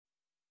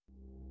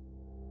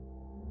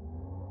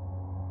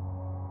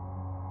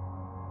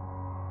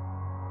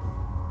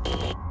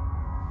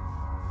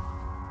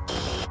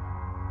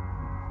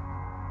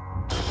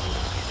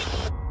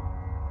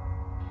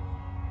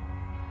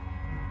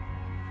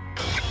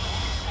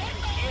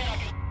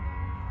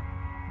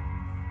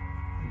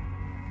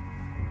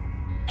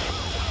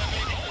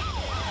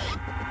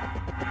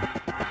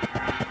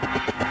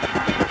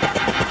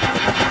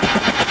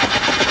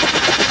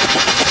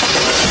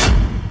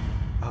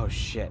Oh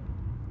shit.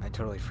 I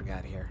totally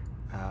forgot here.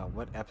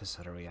 What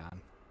episode are we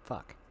on?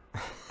 Fuck.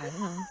 I don't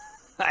know.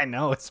 I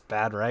know it's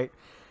bad, right?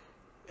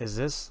 Is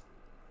this?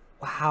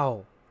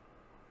 Wow.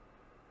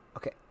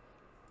 Okay.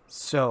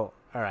 So,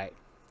 alright.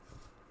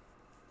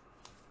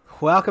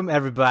 Welcome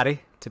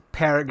everybody to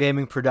Parrot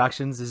Gaming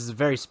Productions. This is a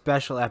very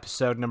special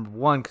episode, number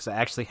 1, because I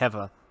actually have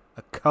a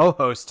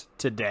co-host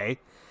today.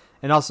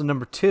 And also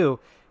number 2,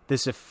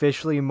 this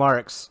officially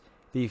marks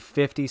the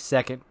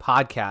 52nd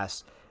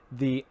podcast,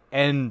 the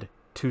end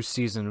to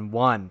season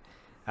 1.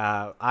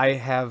 I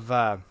have,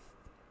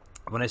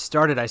 when I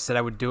started, I said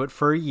I would do it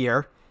for a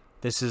year.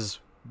 This is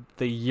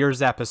the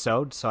year's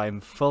episode, so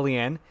I'm fully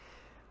in.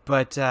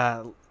 But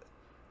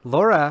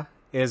Laura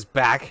is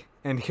back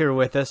and here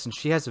with us, and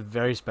she has a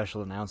very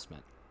special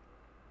announcement.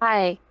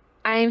 Hi,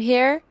 I'm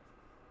here.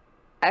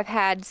 I've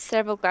had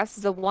several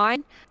glasses of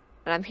wine,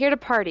 and I'm here to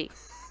party.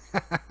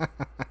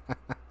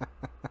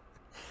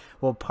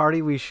 Well,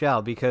 party we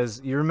shall,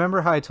 because you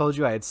remember how I told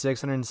you I had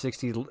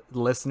 660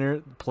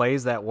 listener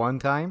plays that one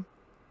time?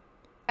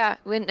 Yeah,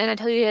 and I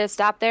tell you to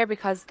stop there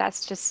because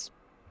that's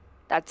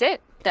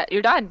it. That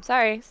you're done.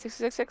 Sorry,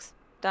 666,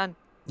 done.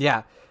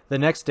 Yeah. The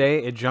next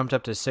day, it jumped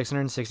up to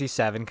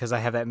 667 because I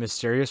have that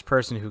mysterious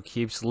person who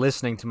keeps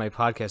listening to my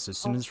podcast as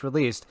soon as it's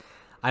released.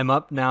 I'm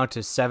up now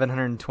to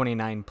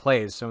 729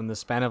 plays. So in the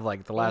span of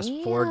like the last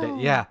 4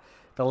 days, Damn.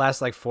 the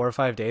last like 4 or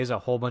 5 days, a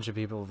whole bunch of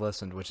people have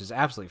listened, which is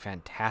absolutely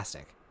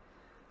fantastic.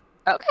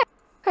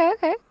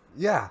 Okay.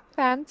 Yeah.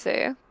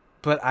 Fancy.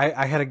 But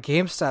I had a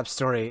GameStop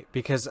story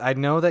because I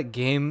know that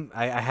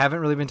I haven't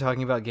really been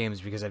talking about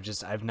games because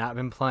I've not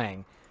been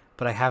playing,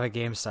 but I have a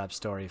GameStop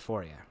story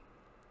for you.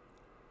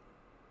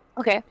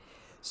 Okay.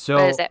 So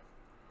What is it?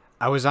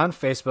 I was on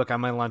Facebook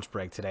on my lunch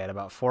break today at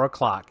about 4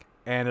 o'clock,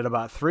 and at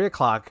about 3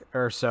 o'clock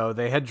or so,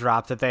 they had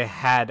dropped that they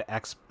had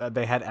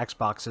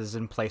Xboxes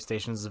and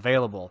PlayStations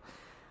available.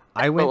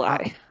 I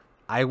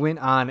went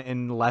on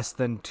in less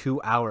than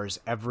 2 hours.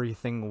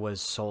 Everything was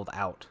sold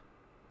out.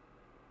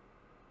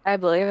 I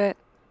believe it.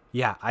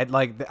 Yeah, I'd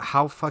like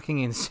how fucking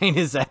insane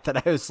is that?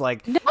 That I was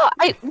like, No,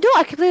 I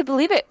completely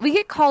believe it. We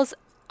get calls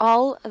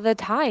all the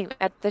time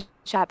at the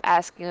shop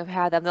asking if we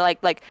had them. They're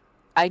like,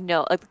 I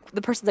know, like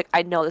the person's like,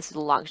 I know this is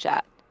a long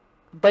shot,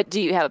 but do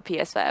you have a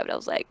PS5? And I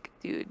was like,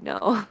 dude, no.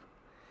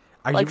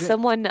 are Like you?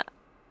 someone,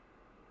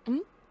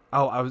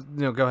 Oh, I was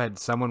no. Go ahead.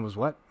 Someone was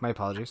what? My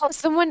apologies. oh,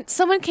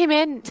 someone came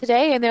in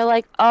today and they're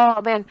like,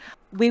 oh man,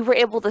 we were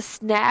able to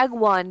snag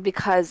one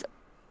because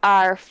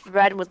our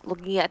friend was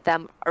looking at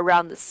them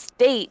around the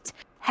state,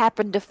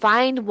 happened to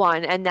find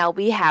one, and now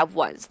we have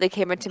one. So they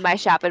came into my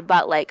shop and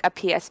bought like a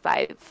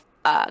PS5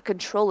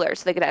 controller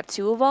so they could have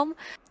two of them,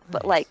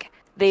 but Nice. like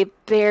they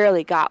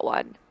barely got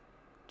one.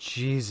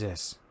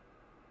 Jesus.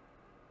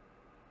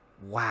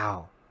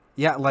 Wow.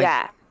 Yeah, like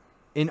Yeah.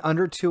 in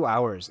under 2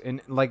 hours,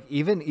 and like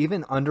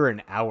even under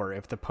an hour,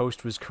 if the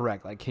post was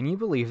correct. Like, can you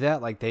believe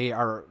that? Like, the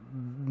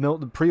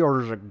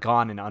pre-orders are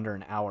gone in under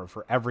an hour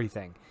for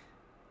everything.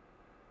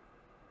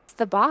 It's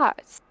the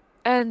bots.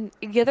 And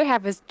the other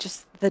half is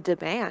just the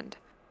demand.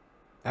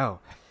 Oh,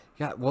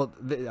 yeah. Well,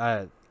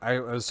 I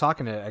was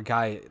talking to a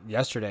guy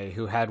yesterday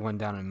who had one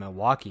down in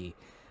Milwaukee.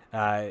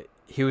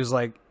 He was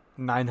like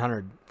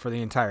 900 for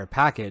the entire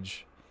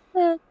package.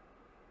 Eh.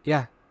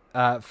 Yeah.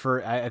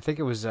 For I think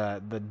it was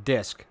a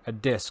disc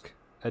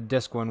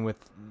one with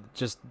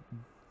just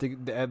the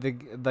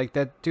like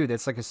that dude.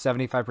 That's like a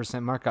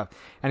 75% markup,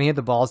 and he had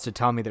the balls to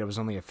tell me that it was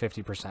only a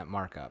 50%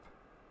 markup.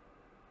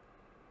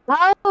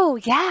 Oh,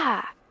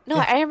 yeah. No,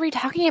 Yeah. I remember you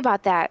talking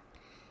about that.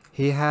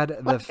 He had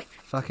the Like,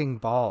 fucking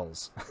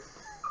balls.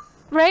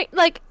 right?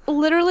 Like,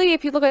 literally,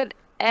 if you look at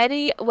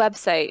any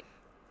website,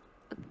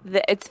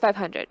 it's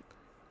 500.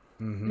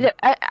 Hmm.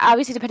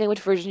 Obviously, depending on which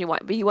version you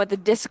want, but you want the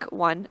disc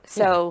one,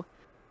 so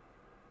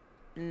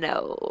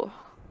no.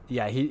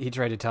 Yeah, he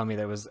tried to tell me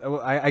that was. Oh,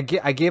 I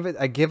give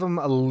him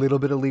a little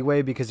bit of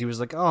leeway because he was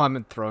like, oh,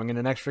 I'm throwing in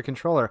an extra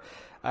controller.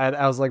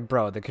 I was like,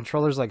 bro, the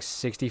controller's like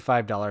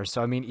 $65.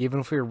 So I mean, even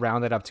if we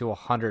round it up to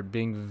 100,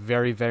 being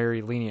very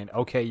very lenient,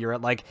 okay, you're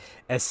at like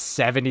a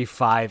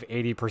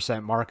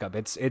 75-80% markup.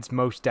 It's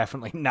most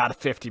definitely not a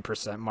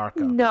 50%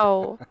 markup.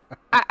 No.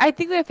 I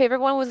think my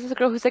favorite one was this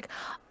girl who's like,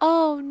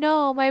 oh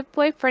no, my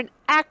boyfriend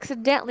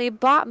accidentally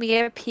bought me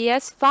a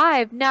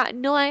PS5, not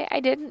knowing I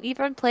didn't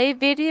even play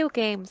video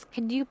games.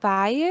 Can you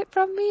buy it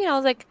from me? And I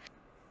was like,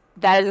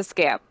 that is a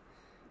scam.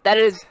 That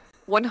is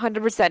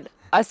 100%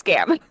 a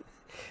scam.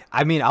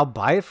 I mean, I'll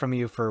buy it from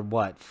you for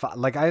what?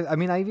 Like I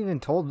mean, I've even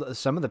told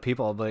some of the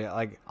people, I'll be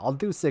like, I'll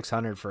do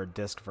 600 for a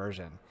disc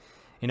version.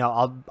 You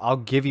know, I'll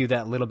give you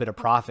that little bit of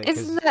profit.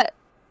 Isn't that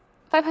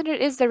 500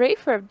 is the rate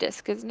for a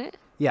disc, isn't it?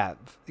 Yeah,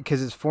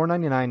 because it's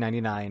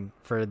 $499.99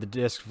 for the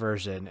disc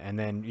version, and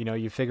then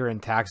you figure in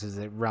taxes,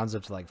 it rounds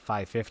up to like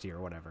 $550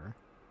 or whatever.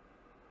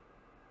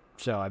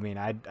 So I mean,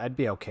 I'd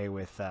be okay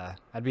with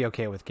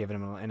giving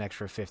him an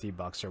extra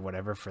 $50 or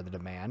whatever for the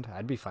demand.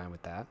 I'd be fine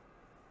with that.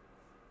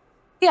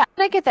 Yeah,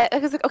 and I get that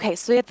because like, okay,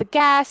 so you have the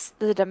gas,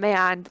 the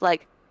demand,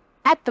 like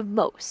at the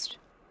most,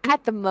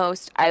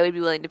 I would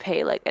be willing to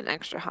pay like an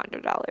extra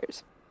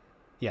 $100.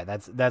 Yeah,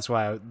 that's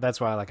why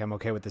like I'm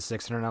okay with the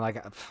 600. I'm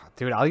like,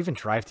 dude, I'll even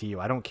drive to you.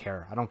 I don't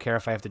care. I don't care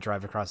if I have to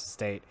drive across the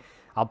state.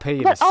 I'll pay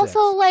you the But also,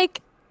 six.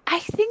 like, I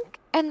think,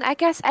 and I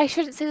guess I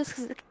shouldn't say this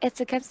because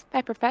it's against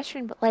my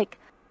profession, but like,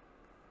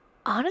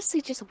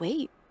 honestly, just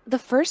wait. The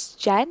first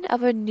gen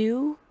of a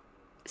new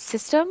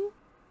system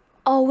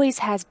always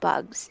has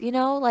bugs,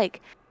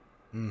 Like,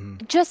 Hmm.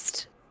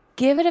 just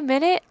give it a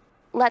minute,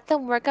 let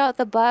them work out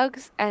the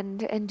bugs and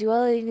do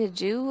all they need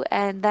to do,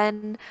 and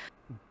then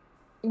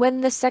when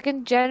the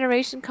second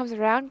generation comes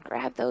around,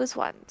 grab those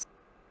ones.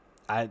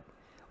 I,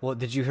 well,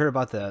 did you hear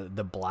about the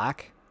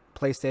black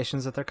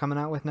PlayStations that they're coming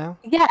out with now?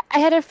 Yeah, I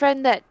had a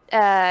friend that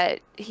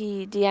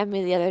he DM'd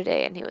me the other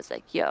day and he was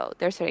like, "Yo,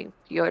 they're starting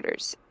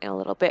pre-orders in a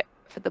little bit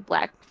for the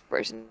black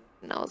version."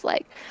 And I was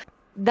like,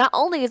 not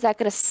only is that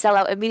gonna sell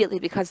out immediately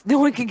because no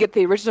one can get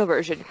the original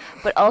version,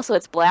 but also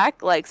it's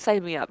black. Like,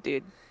 sign me up,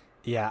 dude.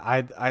 Yeah,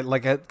 I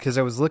like it because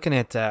I was looking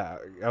at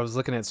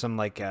some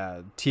like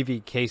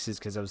TV cases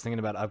because I was thinking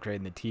about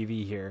upgrading the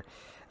TV here,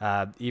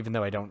 even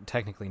though I don't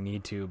technically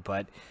need to.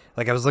 But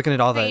like I was looking at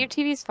all I mean, the your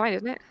TV's fine,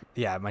 isn't it?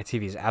 yeah, my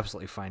TV is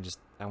absolutely fine. Just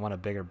I want a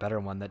bigger, better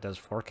one that does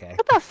 4K.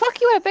 What the fuck?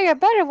 You want a bigger,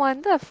 better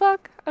one? The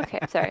fuck? Okay,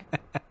 sorry.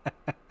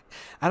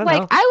 I don't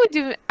Like, know.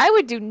 I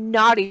would do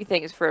naughty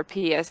things for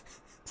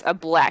a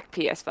black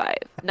PS5,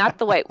 not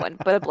the white one,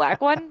 but a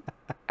black one.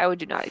 I would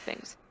do naughty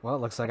things. Well, it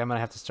looks like I'm gonna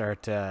have to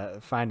start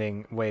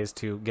finding ways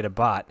to get a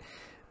bot.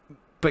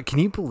 But can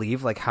you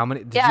believe like how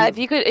many? Yeah, if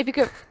you could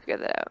figure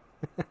that out.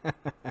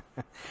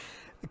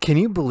 Can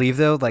you believe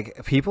though?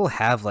 Like people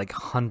have like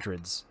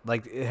hundreds.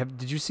 Like,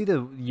 did you see the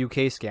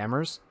UK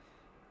scammers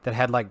that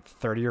had like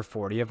 30 or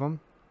 40 of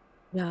them?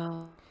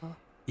 No.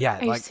 Yeah,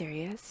 Are you like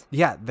serious?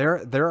 yeah, there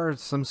are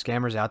some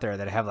scammers out there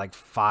that have like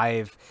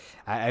five.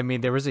 I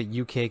mean, there was a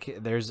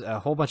there's a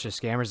whole bunch of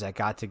scammers that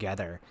got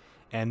together,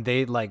 and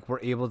they like were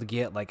able to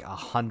get like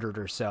 100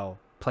 or so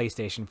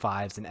PlayStation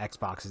 5s and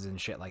Xboxes and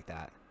shit like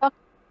that. Fuck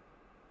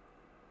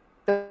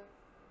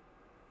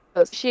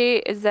She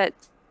is that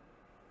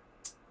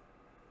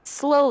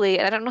slowly,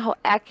 and I don't know how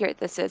accurate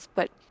this is,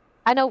 but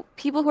I know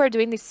people who are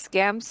doing these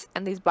scams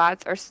and these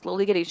bots are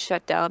slowly getting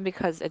shut down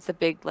because it's a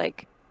big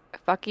like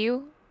fuck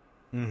you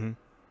Mm-hmm.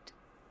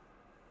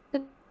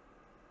 to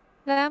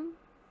them.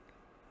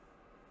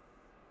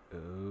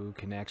 Ooh,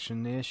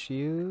 connection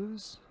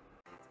issues.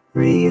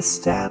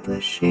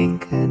 Reestablishing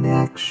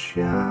connection.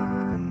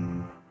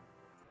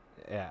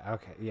 Yeah.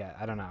 Okay. Yeah.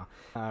 I don't know.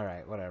 All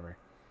right. Whatever.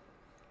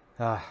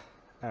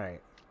 All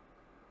right.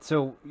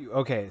 So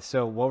okay.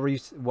 So what were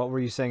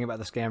you saying about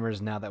the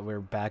scammers now that we're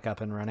back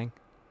up and running?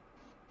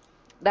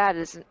 That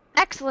is an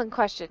excellent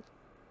question.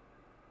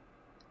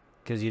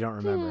 Because you don't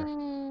remember.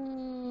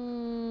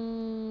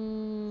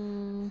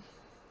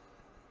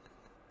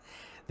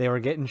 They were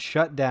getting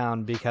shut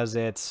down because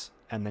it's,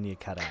 and then you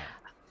cut out.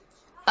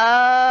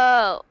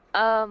 Oh,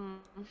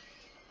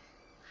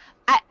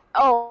 I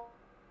oh,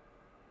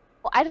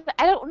 I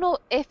don't know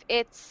if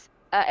it's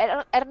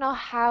I don't know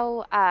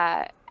how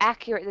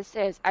accurate this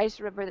is. I just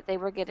remember that they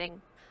were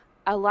getting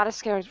a lot of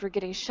scammers were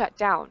getting shut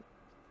down,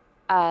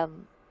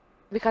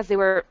 because they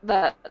were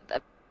the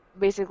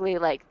basically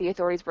like the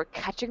authorities were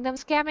catching them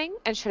scamming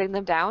and shutting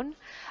them down.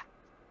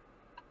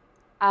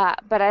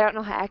 But I don't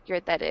know how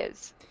accurate that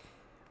is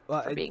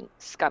Well, for being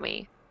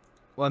scummy.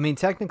 well, I mean,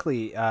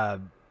 technically, I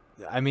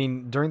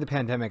mean, during the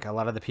pandemic, a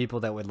lot of the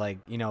people that would like,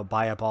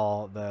 buy up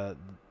all the,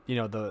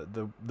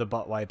 the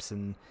butt wipes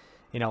and,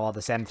 all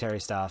the sanitary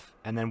stuff,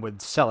 and then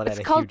would sell it It's at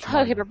a called huge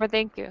toilet paper, margin. but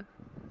thank you.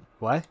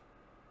 What?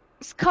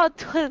 It's called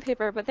toilet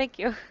paper, but thank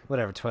you.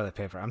 Whatever, toilet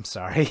paper. I'm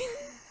sorry.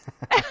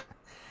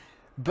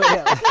 But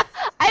yeah,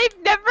 I've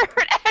never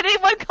heard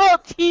anyone call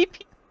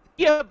TP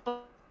a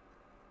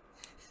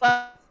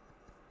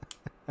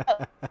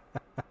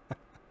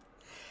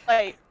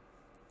like,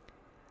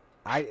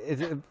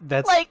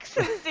 that's like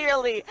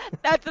sincerely,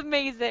 that's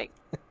amazing.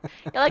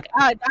 You're like,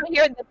 oh, down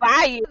here in the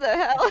bayou, the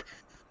hell?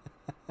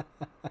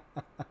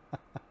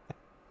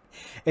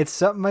 it's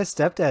something my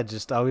stepdad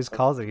just always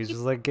calls it. He's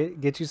just like,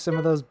 get you some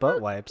of those butt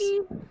wipes.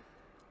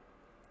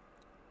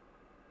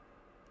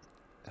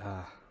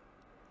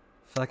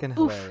 Fucking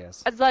Oof.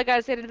 hilarious. That's all I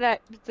gotta say to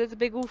that. It's a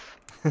big oof.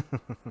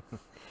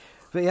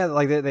 But yeah,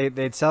 like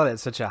they'd sell it at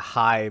such a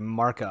high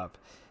markup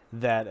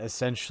that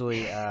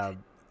essentially, oh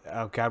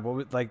god, what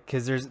would like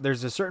because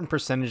there's a certain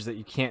percentage that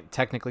you can't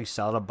technically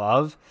sell it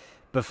above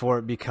before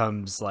it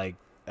becomes like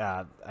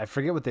I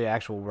forget what the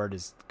actual word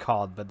is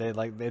called, but they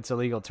like it's a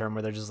legal term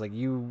where they're just like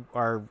you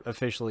are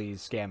officially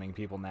scamming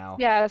people now.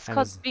 Yeah, it's And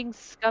called it's being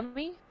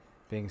scummy.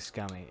 being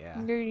scummy.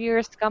 Yeah, You're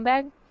a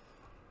scumbag.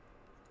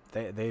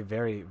 they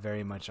very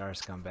very much are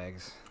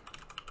scumbags.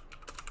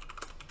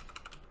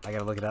 I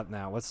gotta look it up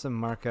now. What's the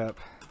markup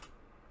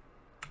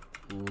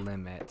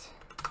limit?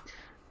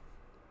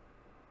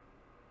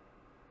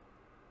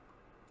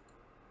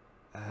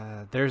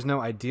 There's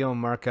no ideal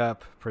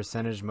markup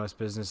percentage. Most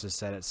businesses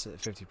set at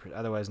 50%,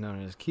 otherwise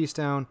known as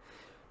Keystone.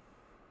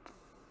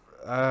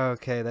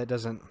 Okay, that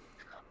doesn't.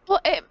 Well,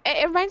 it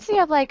reminds me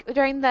of like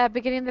during the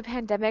beginning of the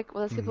pandemic,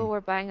 when those people Mhm.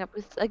 were buying up,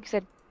 like you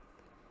said,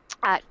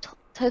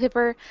 toilet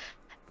paper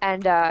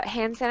and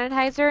hand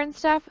sanitizer and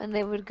stuff, and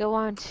they would go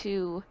on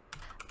to,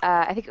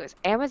 I think it was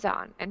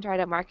Amazon, and try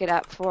to mark it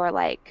up for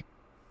like,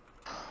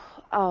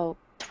 oh,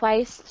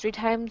 twice, 3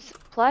 times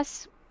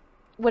plus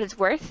what it's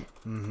worth.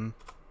 Mm-hmm.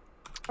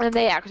 And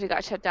they actually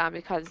got shut down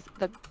because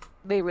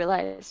they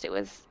realized it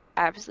was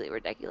absolutely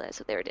ridiculous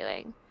what they were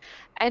doing.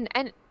 And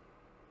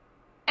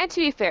to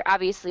be fair,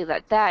 obviously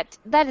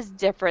that is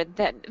different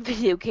than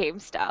video game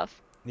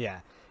stuff,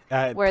 Yeah.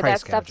 where Price that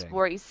stuff's gouging.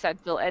 more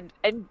essential and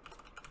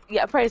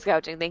yeah, price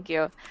gouging, thank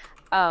you.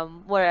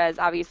 Whereas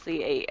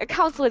obviously a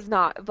console is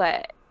not,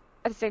 but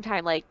at the same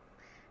time, like,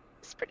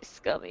 it's pretty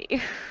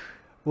scummy.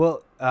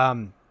 Well,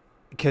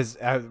 because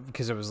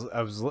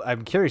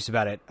I'm curious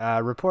about it.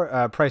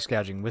 Report price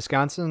gouging.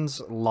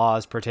 Wisconsin's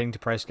laws pertaining to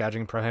price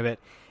gouging prohibit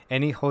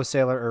any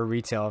wholesaler or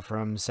retailer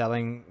from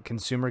selling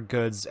consumer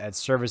goods at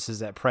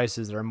services at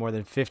prices that are more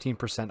than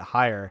 15%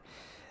 higher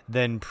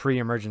than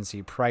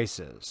pre-emergency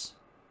prices.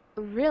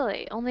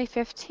 Really? Only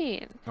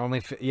 15?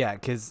 Yeah,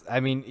 because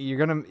I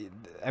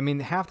mean,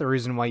 half the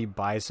reason why you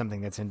buy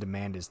something that's in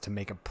demand is to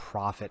make a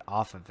profit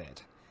off of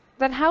it.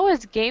 Then how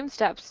is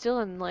GameStop still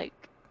in, like,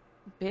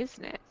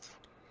 business?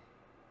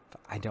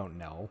 I don't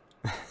know.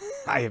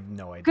 I have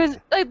no Because,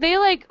 idea. like, they,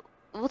 like,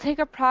 will take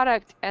a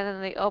product and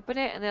then they open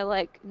it and they're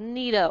like,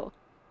 neato,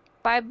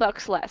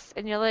 $5 less.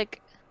 And you're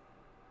like,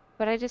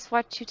 but I just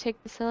watched you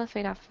take the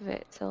cellophane off of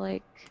it. So,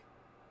 like,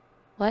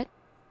 what?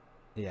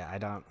 Yeah,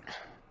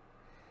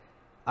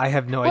 I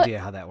have no Well, idea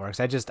how that works.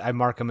 I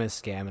mark them as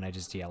scam and I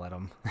just yell at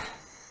them.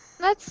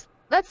 that's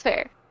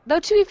fair. Though,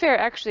 to be fair,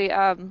 actually,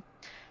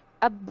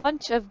 a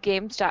bunch of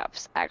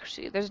GameStops,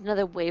 actually, there's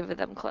another wave of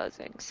them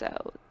closing.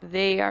 So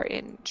they are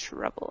in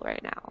trouble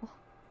right now.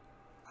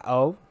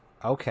 Oh,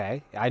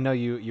 okay. I know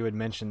you had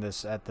mentioned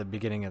this at the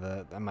beginning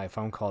of my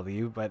phone call to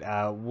you, but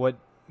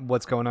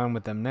what's going on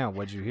with them now?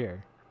 What'd you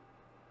hear?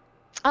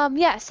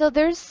 Yeah, so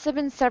there's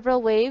been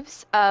several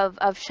waves of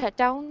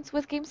shutdowns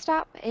with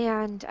GameStop,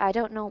 and I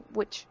don't know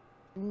which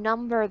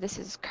number this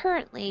is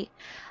currently,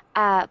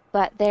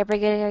 but they're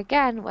beginning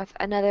again with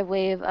another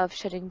wave of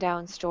shutting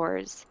down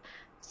stores.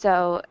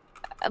 So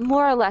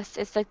more or less,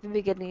 it's like the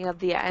beginning of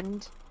the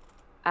end.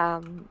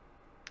 I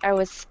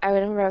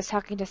remember I was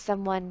talking to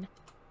someone,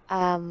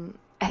 I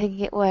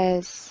think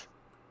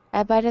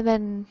I might have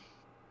been,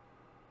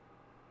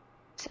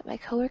 is it my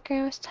coworker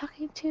I was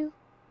talking to?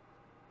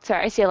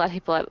 Sorry, I see a lot of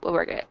people at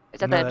work. It's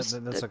not that No, I'm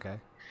just, that's okay.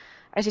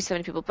 I see so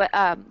many people, but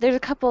there's a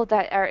couple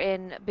that are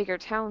in bigger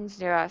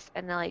towns near us,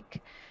 and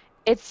like,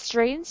 it's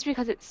strange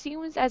because it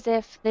seems as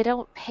if they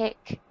don't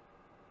pick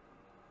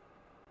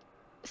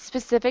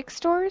specific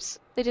stores.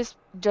 They just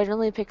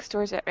generally pick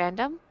stores at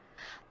random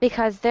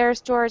because there are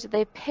stores that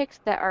they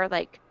picked that are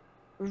like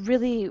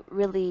really,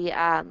 really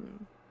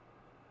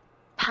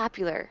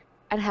popular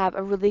and have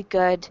a really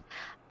good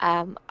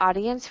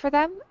audience for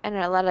them and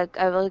a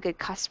really good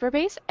customer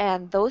base.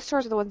 And those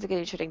stores are the ones that are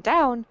getting shutting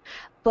down.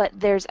 But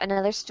there's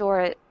another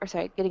store, or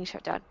sorry, getting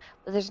shut down.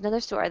 But there's another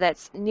store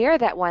that's near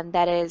that one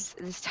that is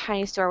this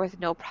tiny store with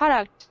no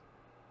product.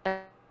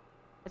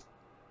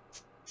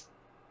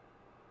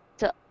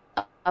 Still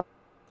up.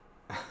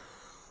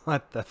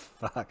 What the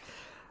fuck?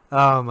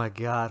 Oh my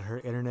god, her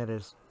internet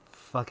is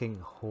fucking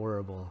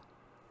horrible.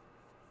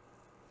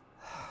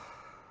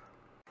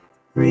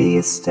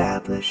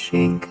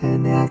 Reestablishing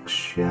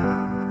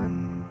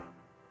connection.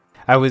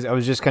 I was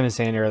just kind of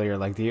saying earlier,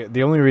 like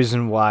the only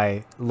reason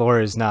why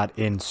Laura is not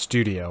in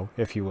studio,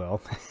 if you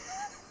will,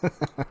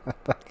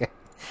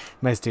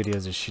 my studio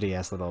is a shitty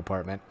ass little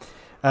apartment,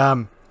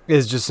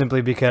 is just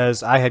simply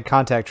because I had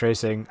contact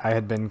tracing. I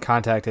had been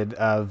contacted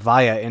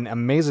via an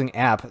amazing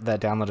app that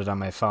downloaded on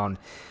my phone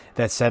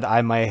that said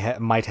I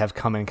might have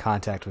come in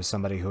contact with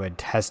somebody who had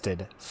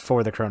tested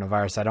for the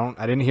coronavirus.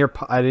 I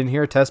didn't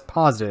hear a test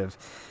positive,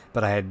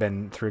 but I had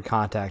been through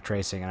contact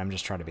tracing, and I'm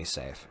just trying to be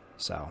safe.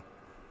 So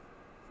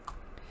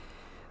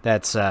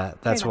that's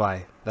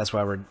why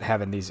we're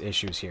having these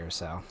issues here.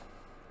 So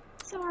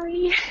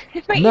Sorry,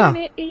 my no,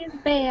 internet is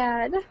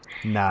bad.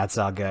 nah, it's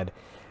all good.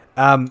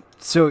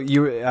 So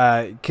you,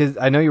 cause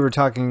I know you were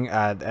talking,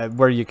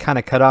 where you kind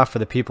of cut off for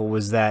the people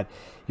was that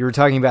you were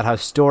talking about how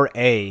store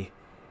A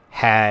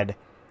had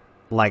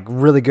like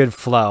really good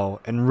flow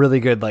and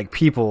really good like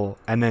people,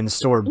 and then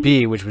store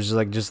B, which was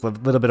like just a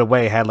little bit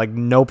away, had like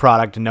no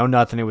product, no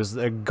nothing. It was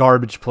a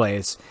garbage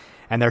place,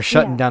 and they're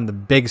shutting down the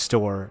big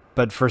store,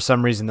 but for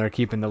some reason they're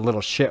keeping the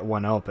little shit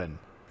one open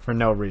for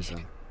no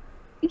reason.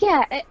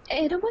 Yeah,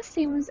 it almost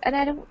seems, and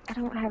I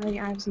don't have any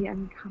obviously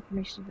any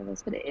confirmation for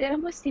this, but it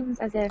almost seems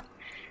as if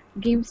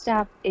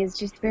GameStop is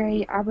just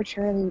very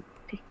arbitrarily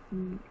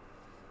picking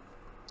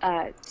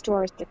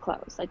stores to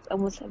close, like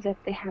almost as if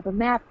they have a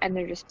map and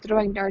they're just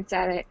throwing darts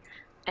at it,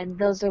 and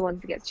those are the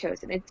ones that get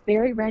chosen. It's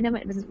very random.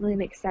 It doesn't really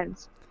make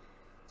sense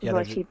to Yeah,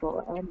 most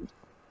people, and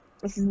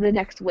this is the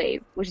next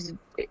wave, which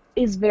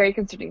is very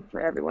concerning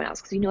for everyone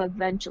else because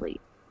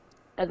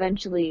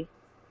eventually,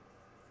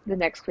 the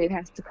next wave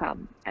has to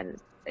come, and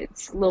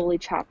it's slowly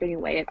chopping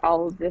away at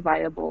all of the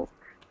viable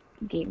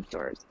game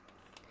stores.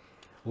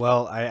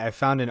 Well, I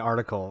found an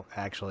article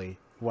actually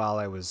while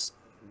I was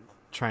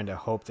trying to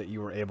hope that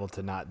you were able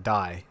to not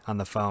die on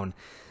the phone.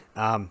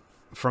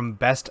 From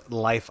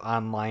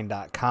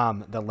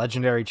bestlifeonline.com, the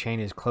legendary chain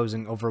is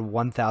closing over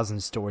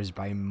 1,000 stores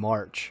by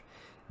March.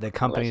 The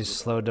company's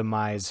slow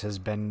demise has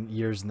been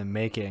years in the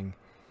making.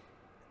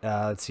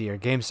 Let's see here.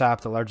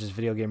 GameStop, the largest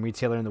video game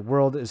retailer in the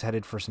world, is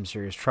headed for some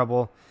serious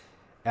trouble.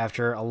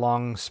 After a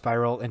long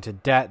spiral into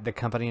debt, the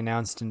company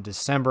announced in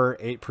December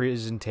 8th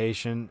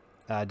presentation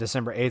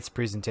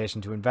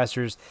to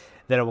investors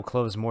that it will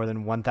close more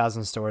than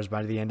 1,000 stores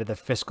by the end of the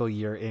fiscal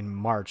year in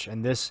March.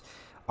 And this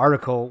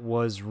article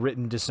was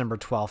written December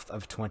 12th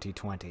of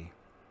 2020.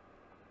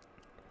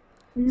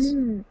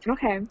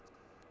 Okay.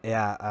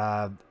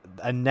 Yeah,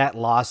 a net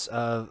loss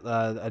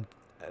of,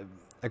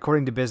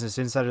 according to Business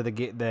Insider,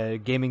 the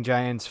gaming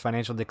giant's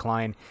financial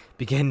decline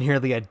began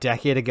nearly a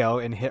decade ago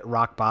and hit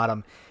rock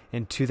bottom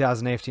in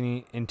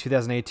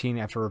 2018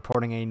 after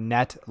reporting a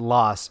net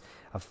loss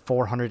of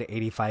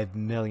 $485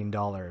 million.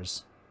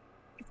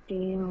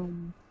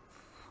 Damn.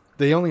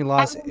 They only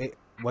lost...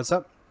 What's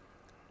up?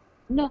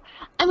 No,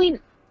 I mean,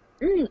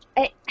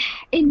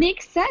 it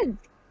makes sense.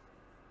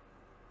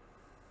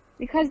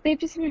 Because they've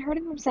just been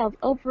hurting themselves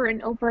over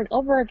and over and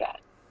over again.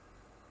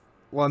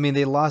 Well, I mean,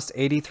 they lost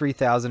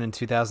 83,000 in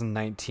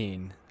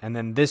 2019, and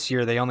then this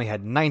year they only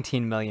had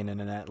 19 million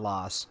in a net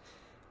loss.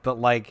 But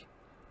like,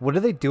 what are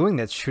they doing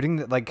that's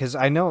shooting like? Because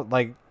I know,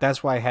 like,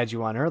 that's why I had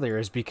you on earlier,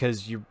 is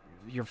because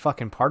you're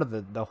fucking part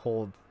of the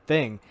whole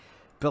thing.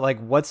 But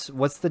like, what's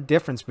the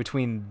difference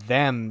between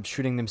them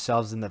shooting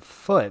themselves in the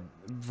foot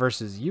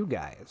versus you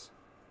guys?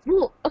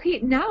 Well, okay,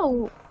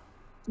 now,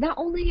 not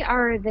only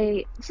are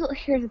they, so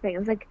here's the thing,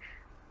 it's like,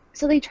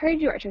 so they try to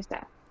do retro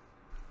stuff,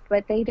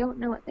 but they don't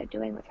know what they're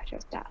doing with retro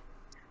stuff.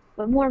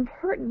 But more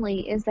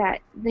importantly is that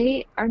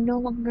they are no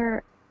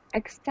longer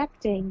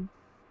accepting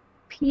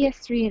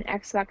PS3 and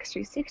Xbox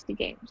 360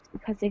 games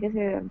because they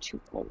consider them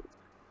too old.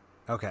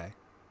 Okay.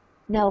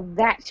 Now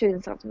that's shooting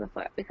themselves in the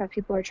foot because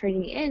people are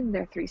trading in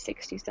their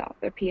 360 stuff,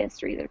 their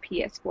PS3, their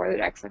PS4,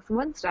 their Xbox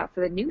One stuff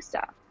for the new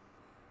stuff.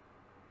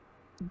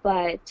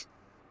 But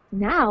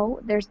now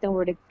there's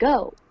nowhere to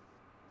go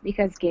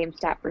because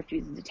GameStop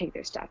refuses to take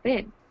their stuff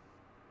in,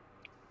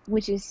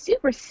 which is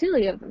super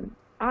silly of them,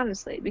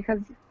 honestly,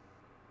 because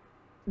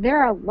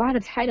there are a lot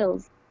of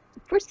titles.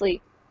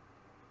 Firstly,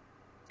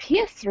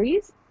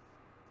 PS3s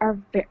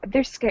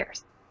they're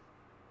scarce.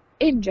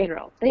 In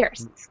general, they are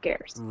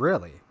scarce.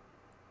 Really?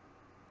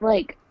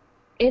 Like,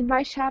 in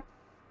my shop,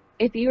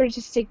 if you were to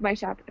just take my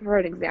shop for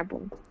an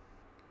example,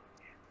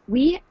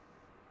 we,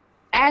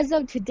 as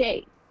of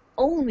today,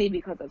 only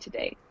because of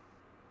today,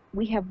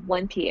 we have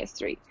one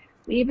PS3.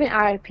 We've been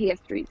out of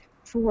PS3s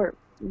for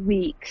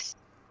weeks.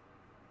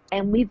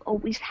 And we've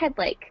always had,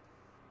 like,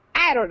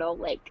 I don't know,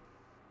 like,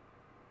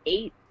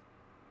 8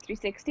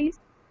 360s.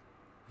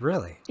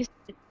 Really? Just,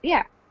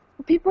 yeah.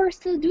 People are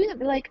still doing it.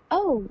 They're like,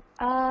 oh,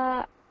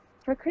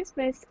 for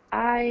Christmas,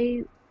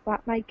 I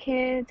bought my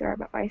kids or I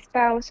bought my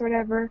spouse or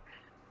whatever,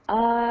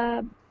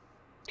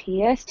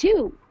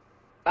 PS2,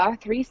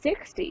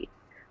 360.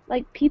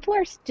 Like, people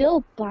are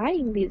still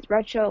buying these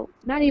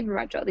not even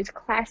retro, these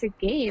classic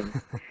games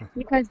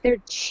because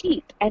they're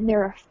cheap and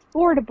they're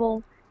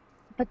affordable,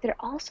 but they're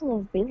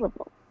also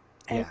available.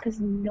 Yeah. Because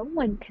no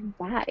one can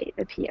buy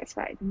the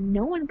PS5.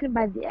 No one can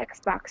buy the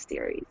Xbox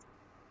Series.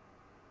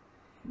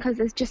 Because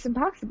it's just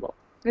impossible.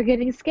 They're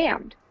getting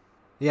scammed.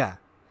 Yeah.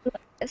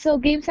 So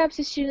GameStop's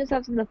just shooting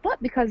themselves in the foot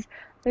because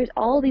there's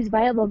all these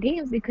viable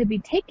games they could be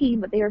taking,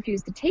 but they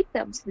refuse to take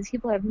them, so these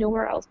people have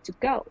nowhere else to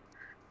go.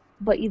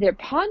 But either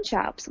pawn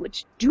shops,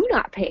 which do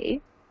not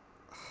pay,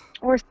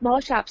 or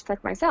small shops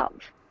like myself.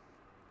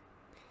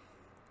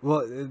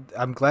 Well,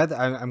 I'm glad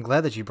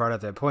that you brought up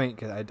that point,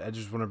 because I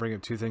just want to bring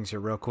up two things here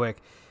real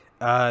quick.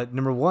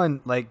 Number one,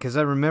 like, because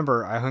I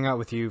remember I hung out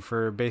with you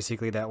for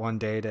basically that one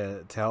day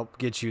to help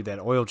get you that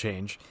oil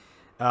change.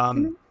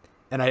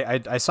 And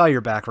I saw your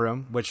back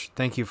room, which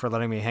thank you for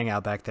letting me hang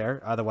out back there.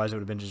 Otherwise, it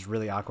would have been just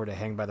really awkward to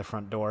hang by the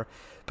front door.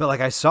 But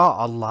like, I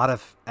saw a lot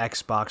of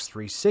Xbox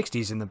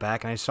 360s in the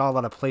back, and I saw a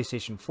lot of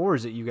PlayStation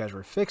 4s that you guys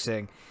were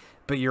fixing.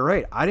 But you're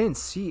right, I didn't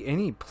see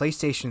any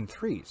PlayStation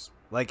 3s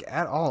like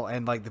at all.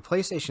 And like, the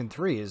PlayStation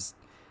 3 is,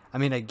 I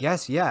mean, I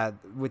guess, yeah,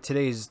 with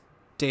today's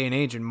day and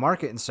age and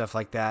market and stuff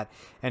like that,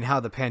 and how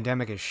the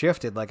pandemic has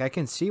shifted, like, I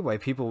can see why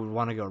people would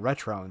want to go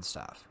retro and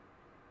stuff.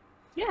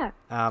 Yeah,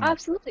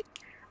 absolutely.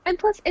 And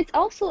plus, it's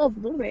also a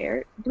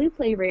Blu-ray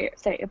player.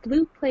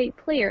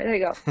 There you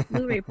go,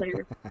 Blu-ray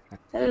player.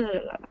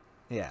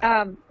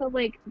 Yeah. So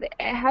like, it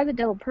has a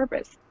double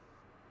purpose.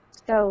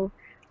 So,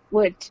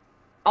 which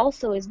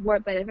also is more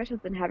beneficial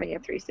than having a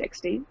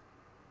 360.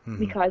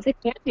 because it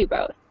can't do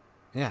both.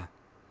 Yeah.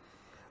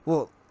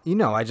 Well, you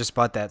know, I just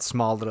bought that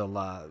small little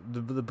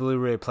the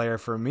Blu-ray player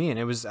for me, and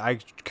I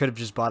could have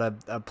just bought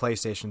a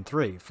PlayStation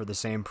 3 for the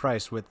same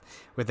price with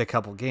a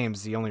couple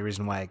games. The only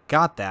reason why I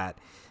got that,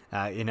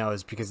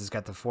 is because it's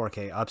got the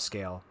 4K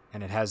upscale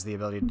and it has the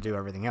ability to do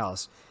everything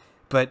else.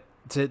 But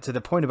to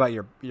the point about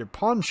your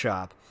pawn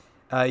shop,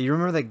 you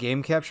remember that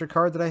game capture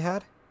card that I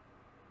had?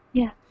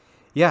 Yeah.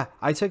 Yeah,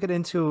 I took it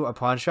into a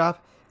pawn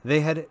shop.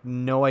 They had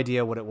no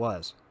idea what it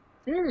was.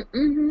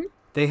 Mm-hmm.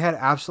 They had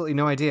absolutely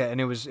no idea, and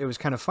it was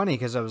kind of funny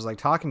because I was like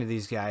talking to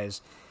these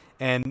guys,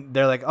 and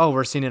they're like, "Oh,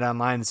 we're seeing it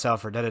online and sell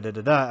for da da da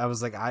da da." I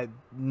was like,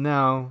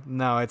 no,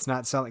 it's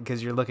not selling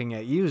because you're looking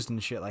at used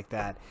and shit like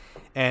that."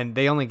 And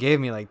they only gave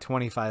me like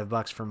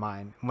 $25 for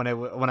mine when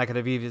I could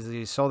have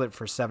easily sold it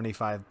for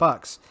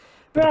 $75.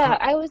 But Bruh,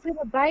 I was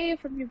gonna buy it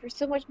from you for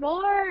so much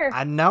more.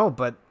 I know,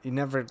 but you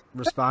never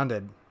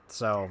responded.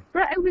 So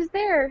Bruh, I was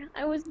there.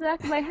 I was in the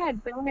back of my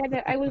head, but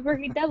I was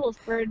working doubles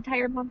for an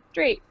entire month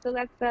straight. So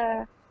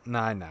that's no,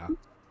 I know.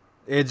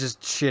 It's just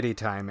shitty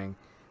timing.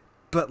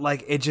 But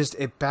like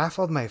it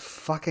baffled my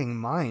fucking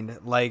mind.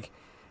 Like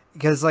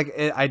because like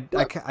I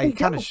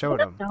kind of showed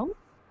them. No.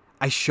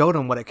 I showed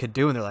them what it could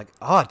do, and they're like,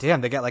 "Oh,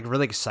 damn!" They got like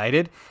really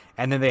excited,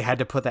 and then they had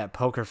to put that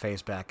poker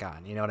face back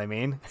on. You know what I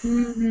mean?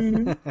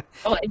 Mm-hmm.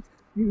 Oh, it's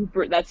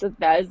super. That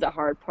is the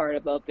hard part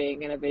about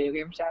being in a video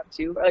game shop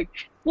too. Like,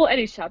 well,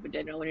 any shop in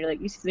general. When you're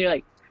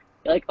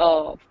like,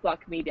 "Oh,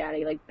 fuck me,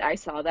 daddy!" Like, I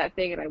saw that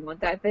thing and I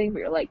want that thing, but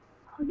you're like,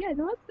 "Oh yeah,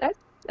 no, that's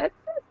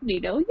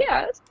neat. Oh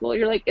yeah, that's cool."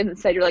 You're like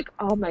inside, you're like,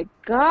 "Oh my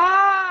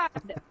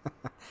god."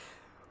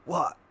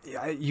 Well,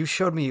 you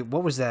showed me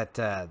what was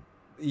that?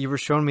 You were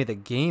showing me the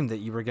game that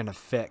you were gonna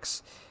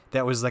fix.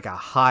 That was like a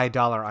high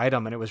dollar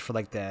item, and it was for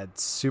like the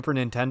Super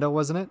Nintendo,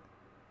 wasn't it?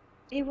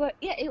 It was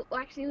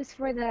Actually, it was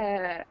for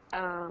the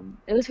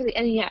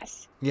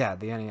NES. Yeah,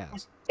 the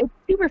NES. It's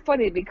super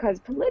funny because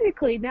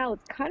politically now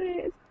it's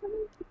kind of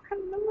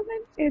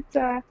relevant. It's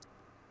what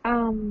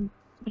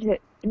is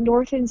it,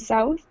 North and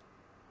South?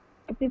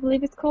 I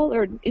believe it's called,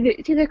 or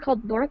it's either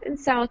called North and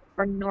South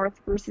or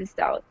North versus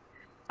South,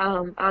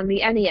 on the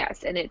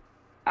NES, and it's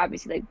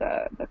obviously like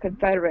the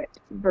Confederate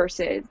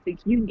versus the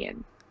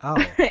Union. Oh,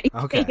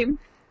 okay. Game.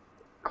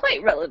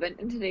 Quite relevant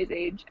in today's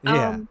age.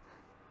 Yeah.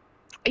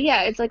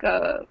 Yeah, it's like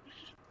a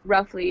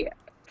roughly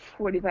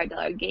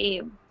 $45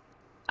 game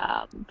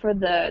for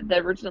the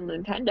original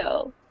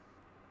Nintendo.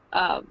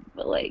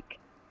 But like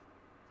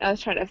I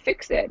was trying to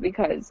fix it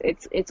because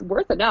it's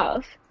worth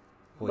enough.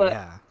 Well, but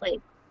yeah.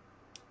 like,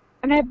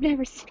 and I've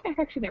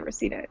actually never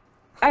seen it.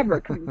 I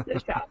remember coming to the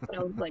shop and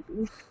I was like,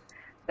 "Oof,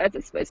 that's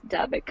a spicy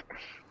topic."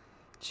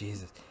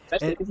 Jesus.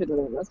 Especially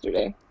considering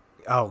yesterday.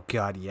 Oh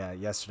God, yeah,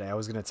 yesterday. I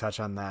was gonna touch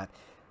on that.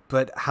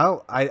 But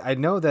how I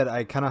know that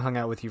I kind of hung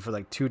out with you for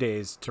like 2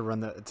 days to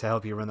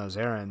help you run those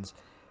errands.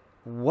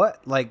 What,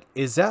 like,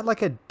 is that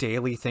like a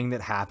daily thing that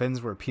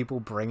happens where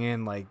people bring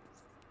in like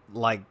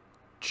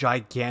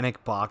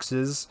gigantic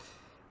boxes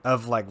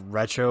of like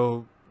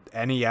retro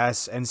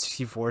NES and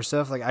 64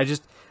 stuff? Like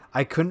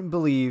I couldn't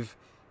believe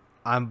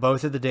on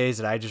both of the days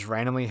that I just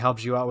randomly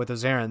helped you out with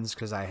those errands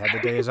because I had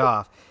the days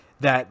off,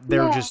 that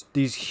there were just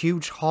these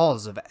huge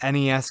hauls of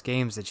NES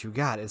games that you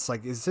got. It's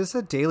like, is this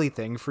a daily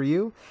thing for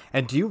you?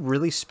 And do you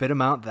really spit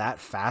them out that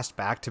fast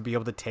back to be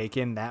able to take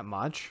in that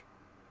much?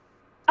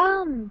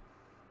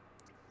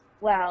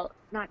 Well,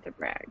 not to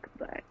brag,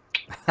 but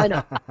I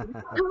know.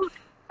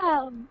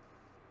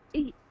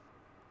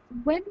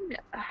 When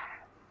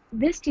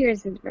this year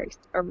has been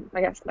or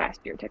I guess last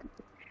year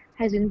technically,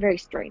 has been very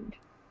strange.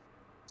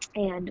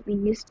 And we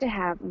used to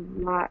have a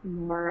lot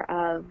more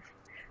of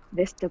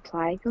this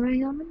supply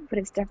going on, but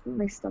it's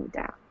definitely slowed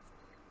down.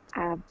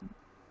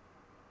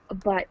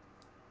 But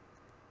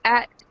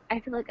I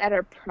feel like at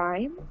our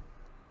prime,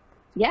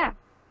 yeah,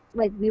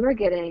 like we were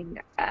getting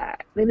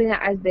maybe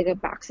not as big of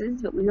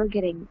boxes, but we were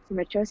getting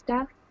retro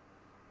stuff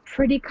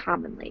pretty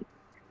commonly.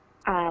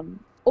 Or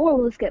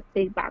we'll just get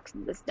big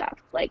boxes of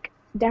stuff. Like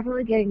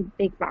definitely getting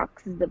big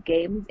boxes of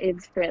games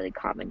is fairly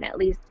common, at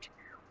least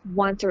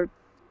once a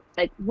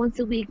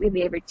week,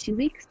 maybe every 2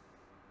 weeks.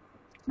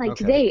 Like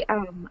today,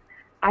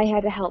 I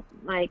had to help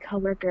my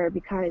coworker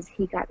because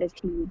he got this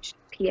huge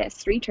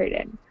PS3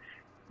 trade-in,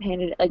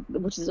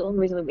 which is the only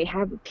reason we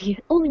have a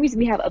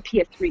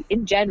PS3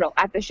 in general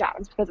at the shop,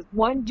 is because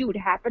one dude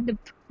happened to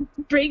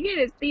bring in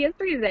his PS3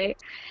 today,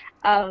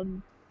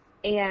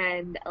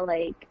 and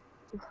like,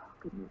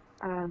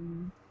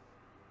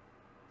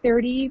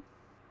 30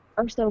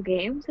 or so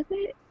games with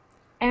it,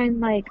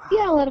 and like,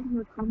 yeah, a lot of them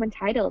were common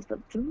titles, but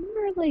some of them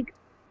were like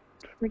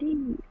pretty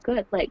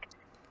good. Like,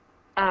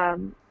 I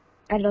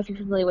don't know if you're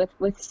familiar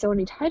with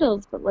Sony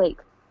titles, but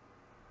like,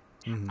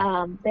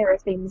 there are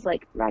things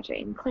like Ratchet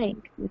and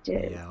Clank, which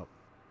is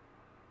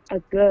a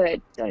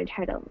good Sony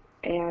title,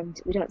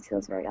 and we don't see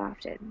those very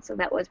often, so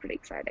that was pretty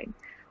exciting.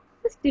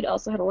 This dude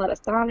also had a lot of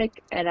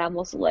Sonic, and I'm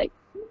also like,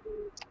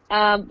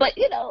 but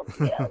you know,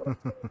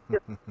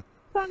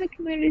 Sonic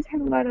communities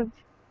have a lot of.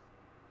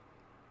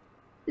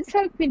 The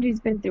Sonic community's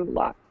been through a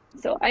lot,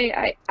 so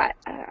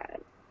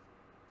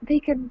they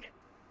can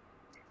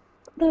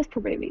those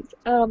poor babies.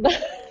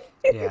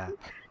 Yeah.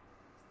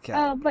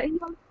 Okay.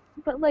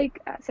 But like,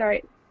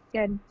 sorry,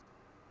 again,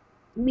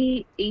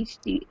 me,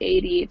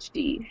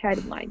 ADHD, head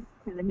of mine,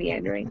 kind of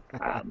meandering.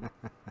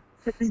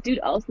 But this dude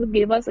also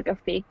gave us like a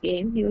fake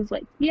game. He was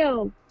like,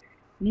 "Yo,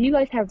 do you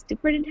guys have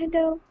Super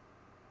Nintendo?"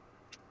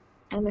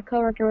 And the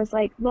coworker was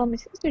like, "Well, my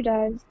sister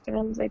does." And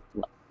I was like,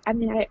 well, I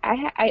mean,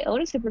 I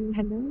own a Super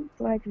Nintendo,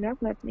 so I can rep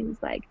that. And he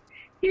was like,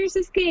 "Here's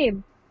this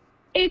game.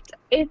 It's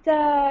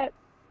not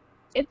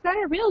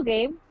a real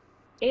game.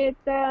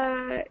 It's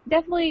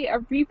definitely a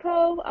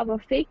repo of a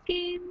fake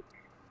game,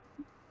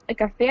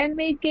 like a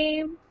fan-made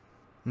game.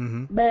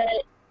 Mm-hmm. But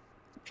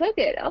fuck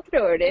it, I'll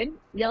throw it in.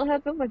 Y'all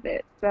have fun with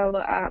it."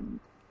 So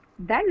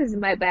that is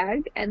my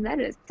bag, and that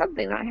is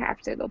something I have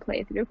to go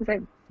play through because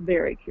I'm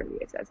very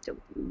curious as to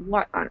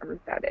what on earth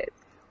that is.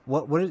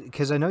 What?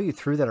 Because I know you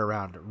threw that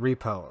around.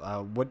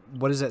 Repo.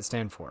 What does that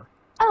stand for?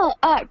 Oh,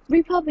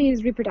 repo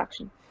means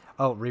reproduction.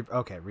 Oh,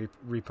 okay.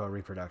 Repo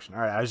reproduction.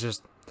 All right. I was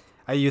just.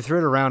 You threw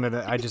it around, and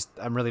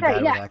I'm really Sorry,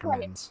 bad yeah, with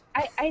sorry. acronyms.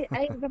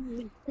 I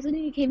remember because when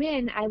you came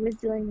in, I was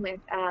dealing with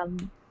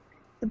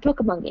the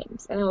Pokemon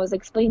games, and I was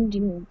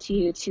explaining to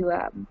you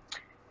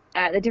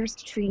the difference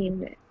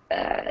between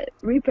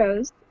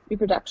repos,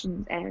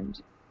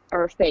 reproductions,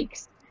 or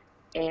fakes,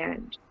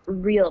 and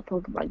real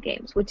Pokemon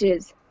games, which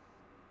is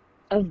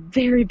a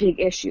very big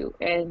issue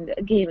in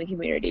the gaming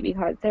community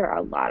because there are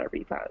a lot of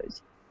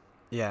repos,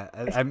 Yeah.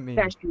 I mean,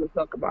 especially with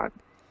Pokemon.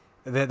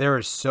 there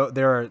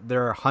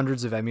are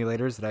hundreds of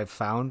emulators that I've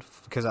found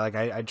because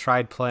I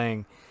tried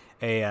playing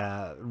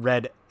a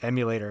red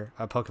emulator,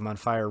 a Pokemon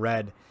Fire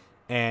Red,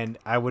 and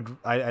I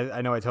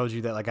know I told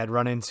you that like I'd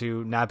run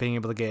into not being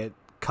able to get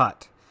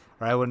cut,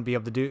 or I wouldn't be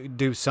able to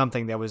do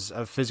something that was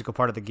a physical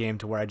part of the game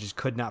to where I just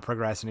could not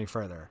progress any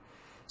further.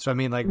 So I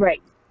mean, like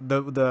Right.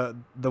 the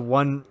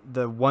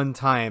one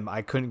time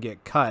I couldn't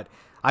get cut,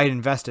 I had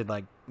invested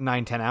like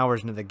 9-10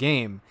 hours into the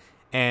game,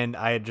 and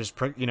I had just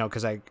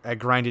because I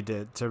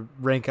grinded to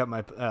rank up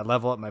my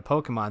level up my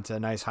Pokemon to a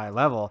nice high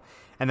level,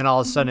 and then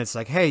all of a sudden it's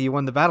like, hey, you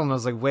won the battle, and I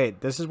was like,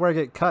 wait, this is where I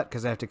get cut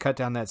because I have to cut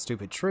down that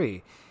stupid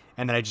tree.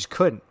 And then I just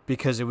couldn't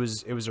because it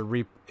was a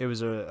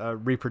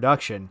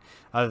reproduction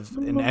of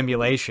an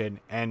emulation,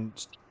 and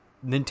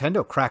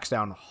Nintendo cracks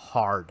down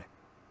hard.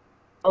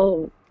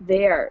 Oh,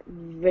 they are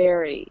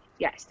very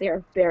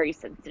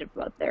sensitive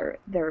about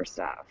their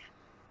stuff.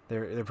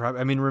 They're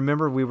probably. I mean,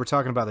 remember we were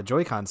talking about the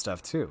Joy-Con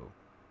stuff too.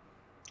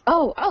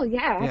 Oh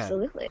yeah, Yeah.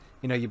 absolutely.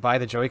 You know, you buy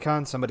the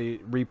Joy-Con, somebody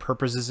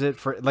repurposes it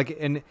for like,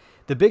 and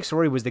the big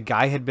story was the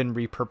guy had been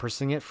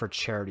repurposing it for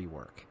charity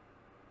work.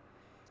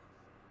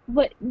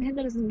 But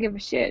Nintendo doesn't give a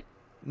shit.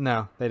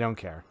 No, they don't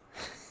care.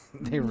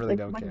 They really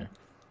don't care.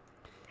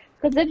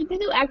 Because if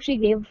Nintendo actually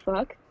gave a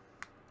fuck,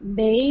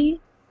 they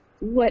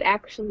would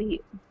actually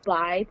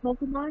buy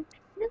Pokemon.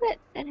 You know that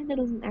Nintendo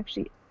doesn't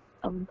actually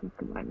own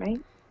Pokemon,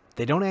 right?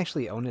 They don't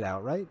actually own it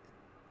outright.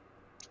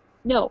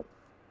 No,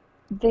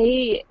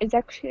 it's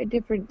actually a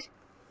different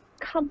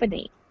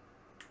company.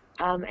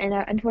 And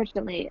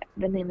unfortunately,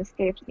 the name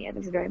escapes me at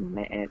this very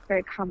moment, and it's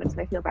very common, so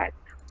I feel bad.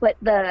 But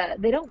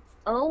they don't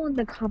own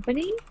the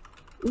company,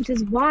 which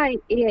is why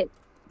it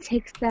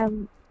takes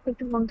them such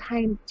a long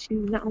time to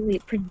not only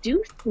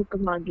produce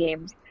Pokemon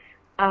games,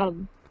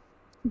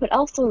 but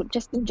also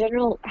just in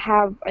general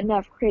have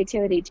enough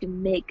creativity to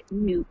make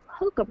new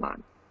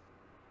Pokemon.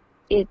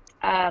 It's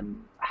oh my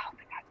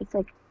god, it's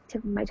like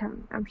tip of my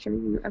tongue. I'm sure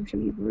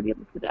you've already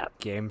looked it up.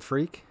 Game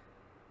Freak.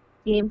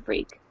 Game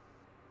Freak.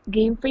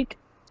 Game Freak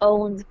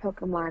owns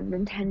Pokemon.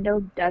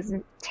 Nintendo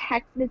doesn't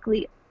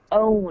technically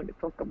own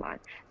Pokemon.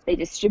 They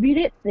distribute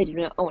it, they do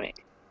not own it.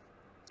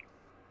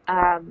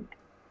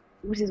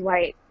 Which is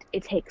why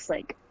it takes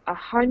like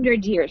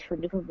 100 years for a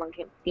new Pokemon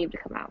game to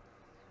come out.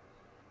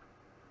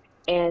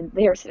 And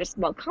they are such a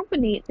small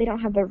company, they don't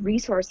have the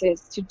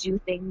resources to do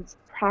things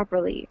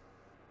properly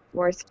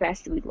or as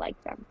fast as we'd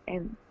like them.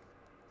 And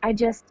I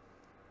just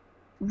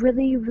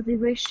really, really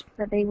wish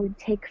that they would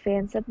take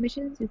fan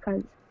submissions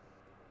because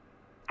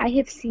I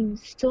have seen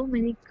so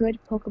many good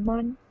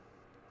Pokemon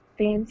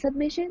fan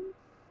submissions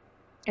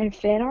and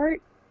fan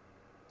art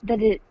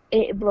that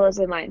it blows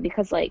my mind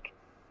because like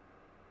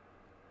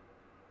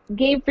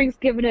Game Freak's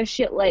giving us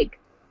shit like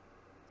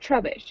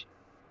Trubbish,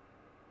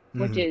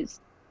 which is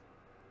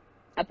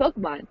a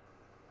Pokemon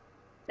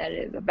that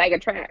is a bag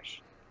of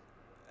trash.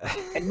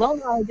 And well,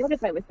 I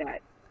identify with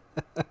that.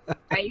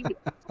 I am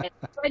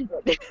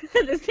offended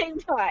at the same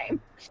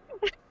time.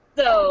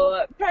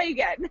 So try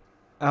again.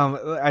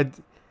 I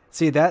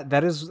see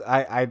that is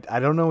I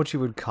don't know what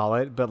you would call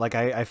it, but like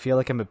I feel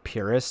like I'm a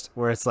purist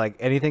where it's like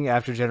anything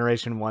after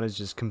Generation 1 is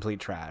just complete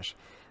trash.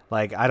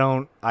 Like I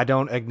don't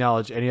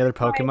acknowledge any other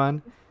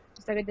Pokemon.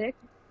 Suck a dick?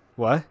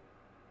 What?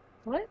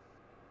 What?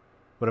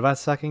 What about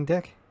sucking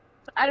dick?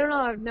 I don't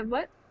know.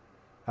 What?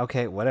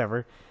 Okay,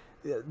 whatever.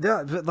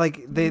 No, but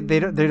like they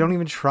don't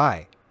even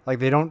try. Like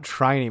they don't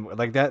try anymore.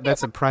 Like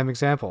that's a prime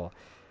example.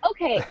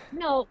 Okay,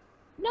 no.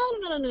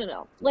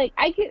 Like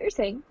I get what you're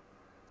saying.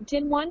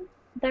 Gen 1,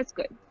 that's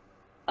good.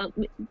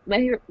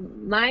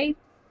 My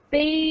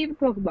favorite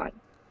Pokemon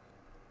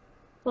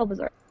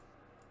Bulbasaur.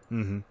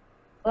 Mm-hmm.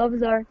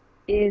 Bulbasaur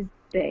is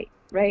big,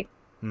 right?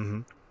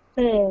 Mm-hmm.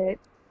 But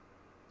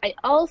I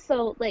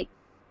also like.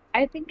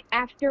 I think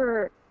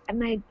after,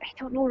 and I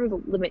don't know where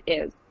the limit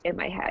is in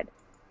my head.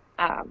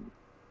 Um,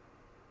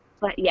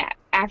 but yeah,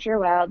 after a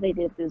while, they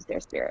did lose their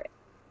spirit.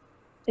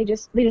 They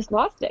just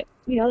lost it.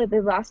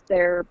 They lost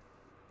their,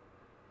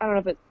 I don't know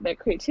if it's their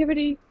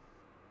creativity,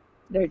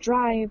 their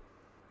drive.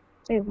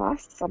 They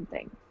lost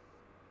something,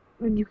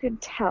 and you can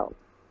tell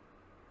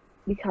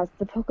because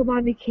the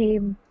Pokemon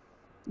became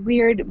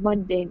weird,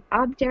 mundane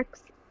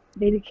objects.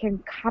 They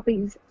became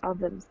copies of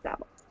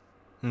themselves.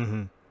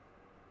 Mm-hmm.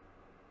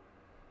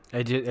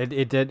 It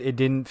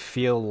didn't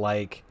feel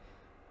like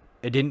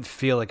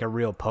a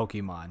real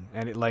Pokemon,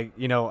 and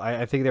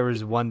I think there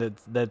was one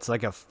that's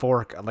like a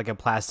fork, like a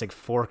plastic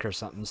fork or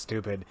something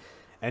stupid,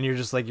 and you're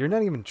just like, you're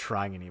not even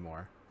trying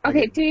anymore.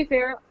 Okay, to be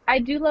fair, I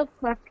do love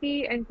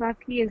Klefki, and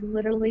Klefki is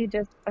literally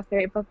just a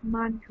fairy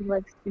Pokemon who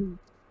likes to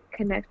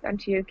connect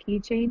onto your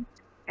keychain,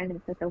 and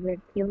it's like a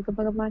weird key looking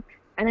Pokemon.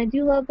 And I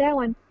do love that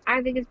one.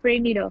 I think it's pretty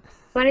neato.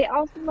 But I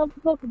also love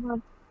the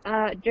Pokemon,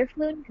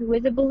 Drifloon, who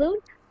is a balloon,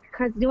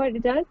 because you know what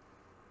it does?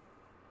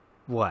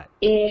 What?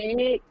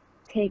 It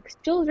takes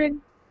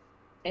children,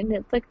 and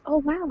it's like, oh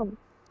wow,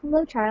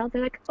 hello child.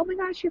 They're like, oh my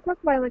gosh, your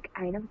Pokemon. Like,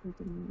 I know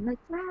Pokemon. I'm like,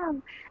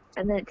 wow.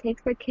 And then it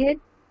takes the kid,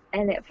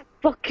 and it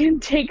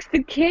fucking takes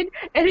the kid,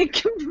 and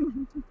it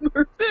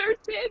murders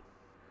it.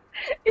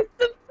 It's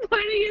the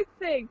funniest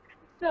thing.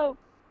 So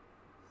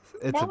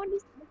It's that a one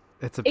just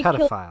it's a it kills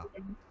pedophile.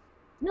 kids.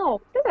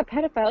 No, it's not a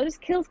pedophile. It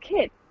just kills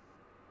kids.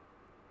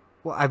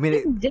 Well, I It mean,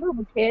 doesn't deal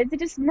with kids. It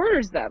just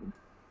murders them.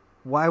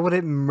 why would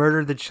it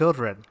murder the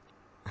children?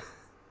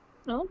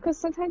 No, because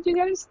sometimes you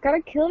just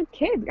gotta kill a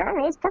kid. I don't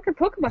know. It's fucking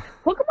Pokemon.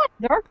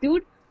 Pokemon's dark,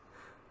 dude.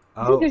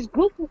 Oh, Dude, there's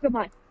ghost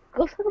Pokemon.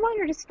 Ghost Pokemon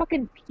are just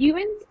fucking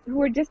humans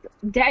who are just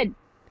dead.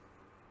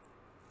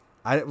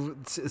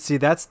 see,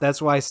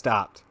 that's why I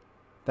stopped.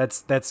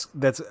 That's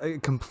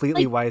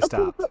completely Like, why I okay,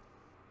 stopped.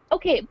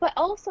 okay, but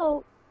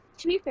also,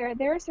 to be fair,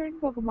 there are certain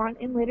Pokemon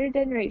in later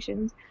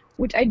generations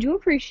which I do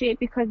appreciate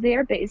because they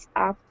are based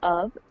off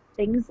of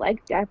things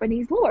like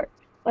Japanese lore.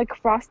 Like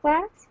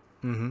Frostlass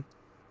Mm-hmm.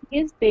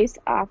 is based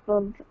off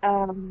of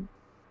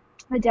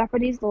the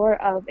Japanese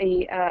lore of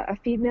a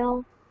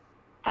female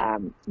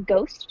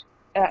ghost.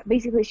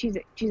 Basically, she's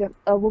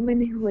a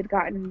woman who had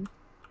gotten,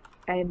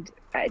 and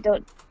I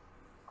don't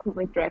quote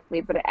me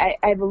directly, but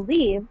I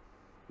believe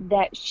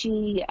that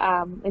she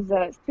is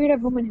a spirit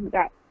of a woman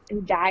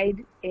who died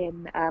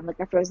in like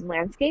a frozen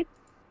landscape,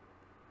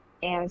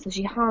 and so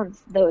she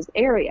haunts those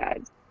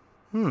areas.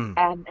 Hmm.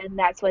 And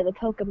that's why the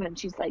Pokemon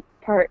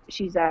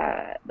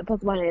the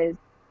Pokemon is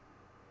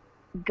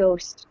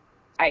Ghost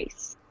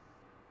Ice,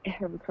 if I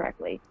remember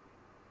correctly.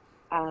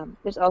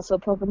 There's also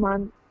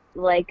Pokemon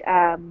like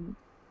oh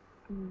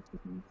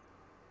goodness,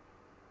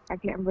 I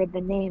can't remember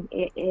the name.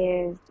 It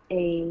is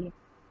a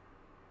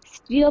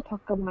steel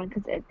Pokemon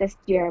because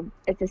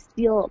it's a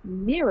steel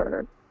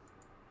mirror,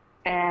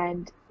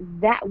 and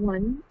that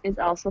one is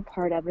also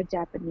part of a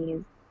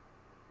Japanese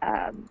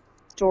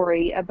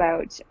story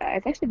about.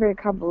 It's actually very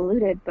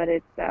convoluted, but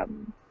it's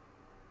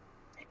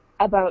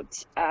about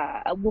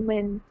a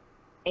woman,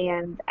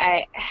 and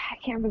I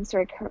can't remember the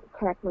story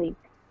correctly.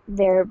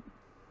 The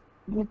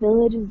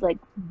village is like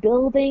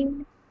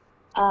building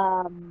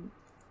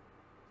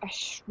a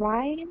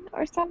shrine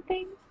or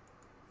something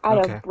out Okay.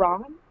 of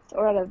bronze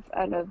or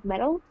out of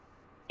metal,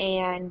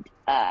 and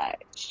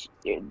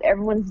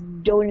everyone's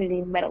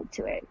donating metal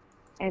to it.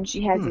 And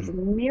she has this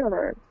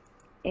mirror.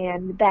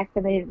 And back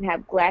then they didn't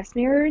have glass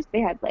mirrors;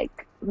 they had like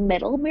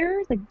metal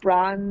mirrors, like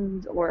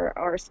bronze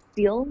or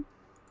steel,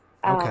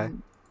 Okay.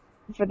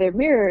 for their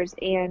mirrors.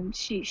 And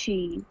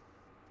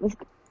was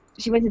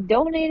she went to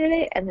donate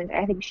it, and then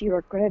I think she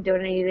regretted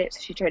donating it, so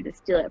she tried to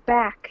steal it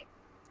back,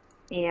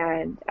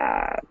 and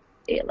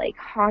it like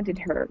haunted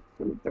her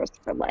for the rest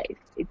of her life.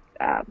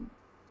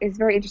 It's a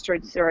very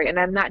interesting story, and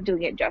I'm not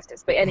doing it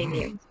justice by any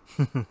means.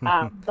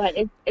 But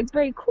it's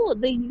very cool.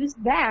 They use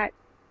that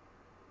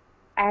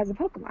as a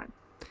Pokemon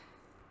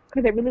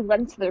because it really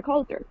lends to their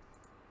culture.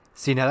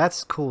 See, now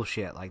that's cool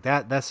shit. Like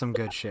that's some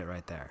good shit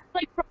right there.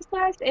 Like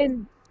Frostlass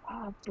and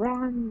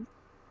Bronze.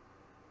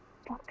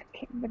 Fuck, I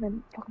can't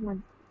remember the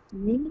Pokemon's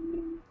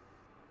name.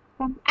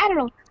 I don't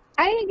know.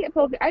 I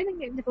didn't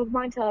get into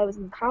Pokemon until I was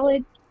in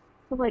college.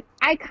 So like,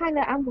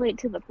 I'm late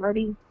to the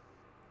party.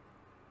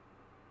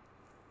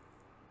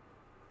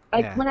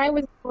 Like Yeah. when I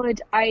was in college,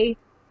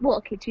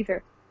 okay, to be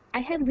fair, I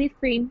had Leaf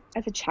Green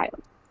as a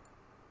child,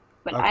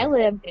 but I Okay.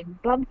 lived in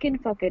bumpkin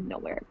fucking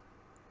nowhere.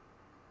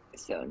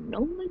 So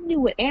no one knew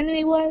what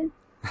anime was,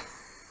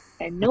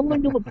 and no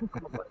one knew what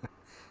Pokemon was.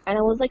 And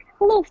I was like,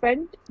 hello,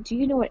 friend, do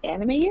you know what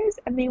anime is?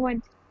 And they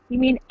went, you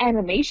mean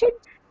animation?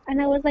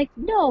 And I was like,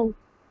 no,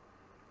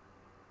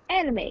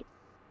 anime.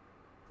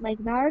 Like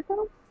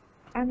Naruto?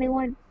 And they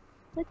went,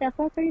 what the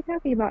fuck are you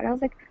talking about? And I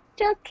was like,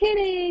 just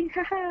kidding,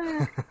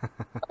 haha.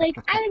 Like,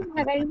 I didn't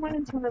have anyone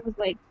until I was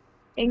like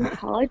in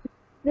college.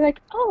 They're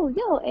like, oh,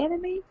 yo,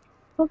 anime,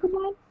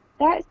 Pokemon,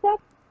 that stuff.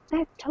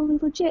 that's totally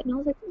legit. And I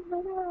was like, oh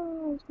my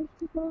gosh, those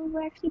people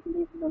who actually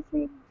believe in those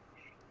things.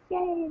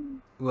 Yay.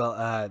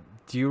 Well,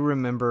 do you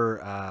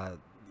remember,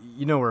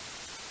 you know where...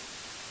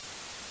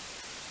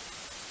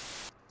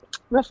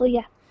 Roughly,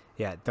 yeah.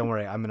 Yeah, don't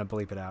worry, I'm going to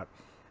bleep it out.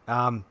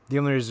 The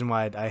only reason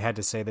why I had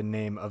to say the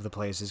name of the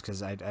place is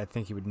because I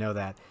think you would know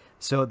that.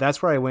 So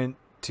that's where I went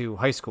to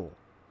high school.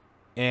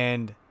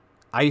 And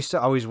I used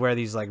to always wear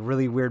these like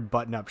really weird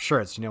button-up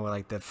shirts, you know, with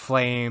like the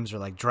flames or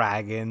like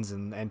dragons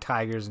and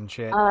tigers and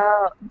shit.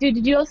 Dude,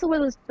 did you also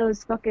wear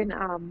those fucking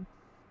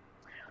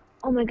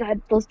oh my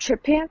god, those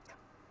trip pants?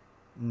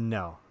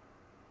 No.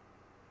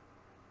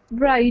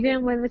 Bruh, you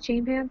didn't wear the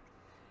chain pants?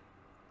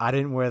 I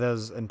didn't wear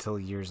those until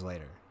years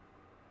later.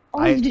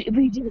 Oh, you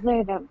didn't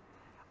wear them.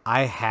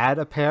 I had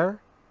a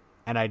pair,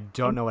 and I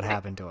don't know what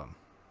happened to them.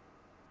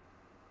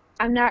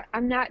 I'm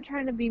not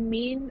trying to be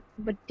mean,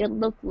 but they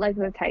look like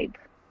the type.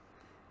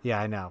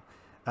 Yeah, I know.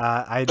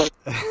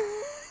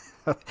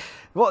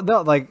 Well,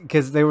 no, like,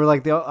 because they were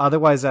like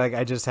otherwise, like,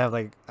 I'd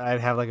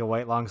have like a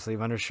white long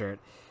sleeve undershirt,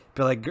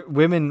 but like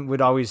women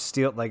would always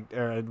steal, like,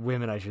 or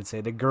women, I should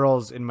say, the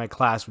girls in my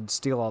class would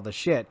steal all the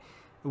shit,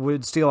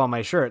 would steal all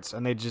my shirts,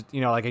 and they just,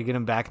 you know, like I get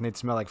them back and they'd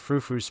smell like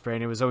frou-frou spray,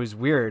 and it was always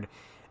weird.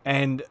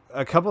 And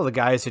a couple of the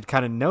guys had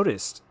kind of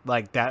noticed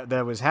like that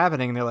was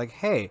happening, and they're like,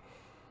 "Hey,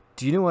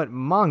 do you know what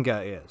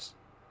manga is?"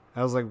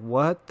 I was like,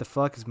 "What the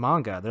fuck is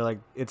manga?" They're like,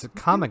 "It's a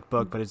comic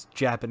book, but it's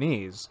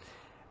Japanese."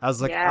 I was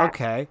like, Yeah.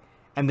 "Okay."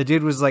 And the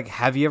dude was like,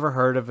 "Have you ever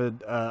heard of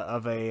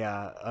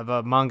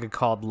a manga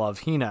called Love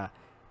Hina?"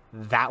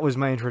 That was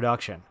my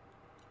introduction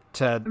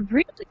to.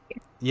 Really?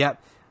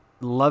 Yep,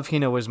 Love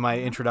Hina was my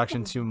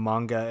introduction to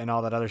manga and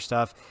all that other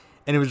stuff.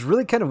 And it was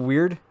really kind of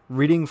weird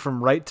reading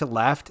from right to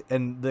left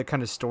and the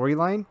kind of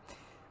storyline.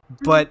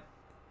 But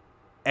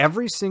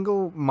every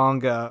single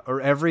manga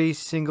or every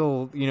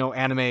single, you know,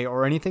 anime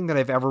or anything that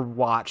I've ever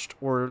watched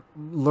or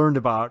learned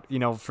about, you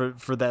know, for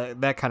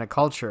that kind of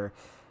culture,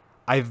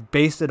 I've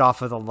based it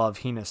off of the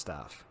Love Hina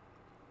stuff.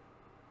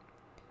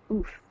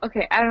 Oof.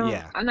 Okay, I don't.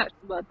 Yeah. I'm not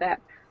sure about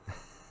that.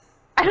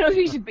 I don't know if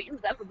you should base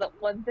that on that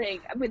one thing.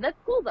 I mean, that's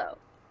cool though.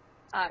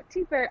 To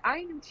be fair, I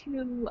am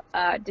too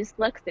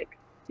dyslexic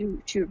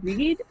to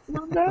read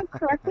manga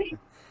correctly,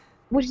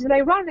 which is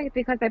ironic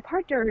because my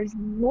partner is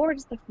more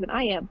dyslexic than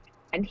I am,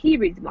 and he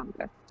reads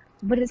manga.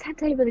 But does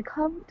hentai really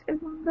count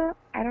as manga?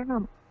 I don't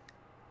know.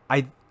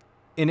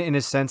 In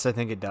a sense, I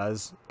think it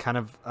does. Kind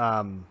of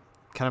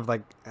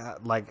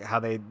like how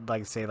they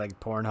like say like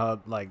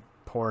Pornhub, like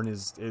porn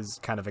is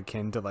kind of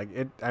akin to like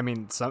it. I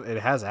mean,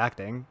 it has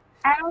acting.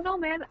 I don't know,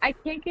 man. I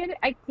can't get it.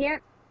 I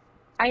can't.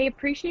 I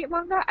appreciate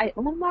manga. I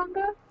own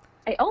manga.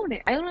 I own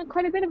it. I own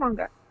quite a bit of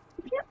manga.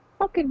 I can't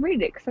fucking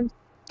read it because I'm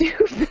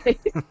stupid.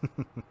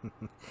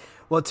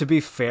 Well, to be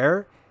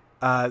fair,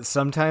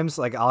 sometimes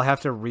like I'll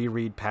have to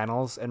reread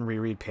panels and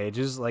reread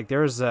pages. Like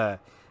there's a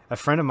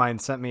friend of mine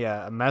sent me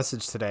a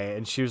message today,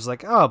 and she was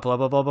like, "Oh, blah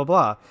blah blah blah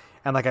blah,"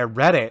 and like I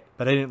read it,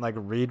 but I didn't like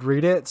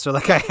read it, so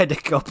like I had to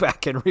go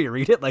back and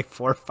reread it like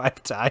 4 or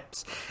 5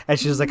 times. And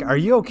she was like, "Are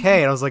you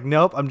okay?" And I was like,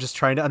 "Nope, I'm just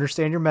trying to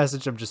understand your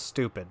message. I'm just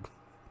stupid."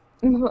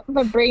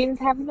 My brain's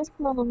having this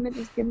moment.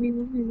 Just give me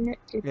 1 minute.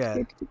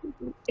 Yeah.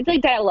 It's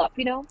like dial up,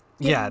 you know?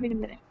 Yeah. Give me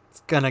a minute. It's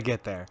gonna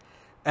get there.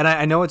 And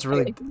I know it's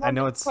really, I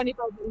know it's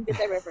 25 minutes to get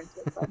that reference.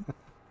 It's fun.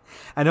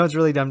 I know it's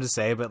really dumb to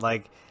say, but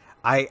like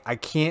I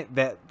can't,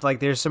 that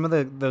like there's some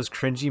of those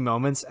cringy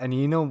moments, and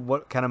you know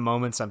what kind of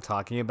moments I'm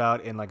talking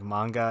about in like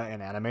manga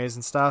and animes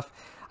and stuff.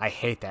 I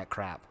hate that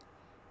crap.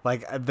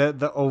 Like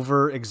the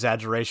over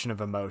exaggeration of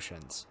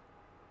emotions.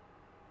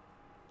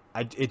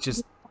 It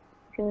just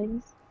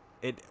Feelings.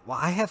 well,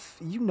 I have,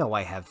 you know,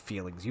 I have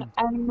feelings.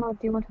 I don't know. Do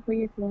you want to put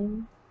your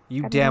feelings? You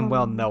I don't damn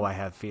well know. know I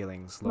have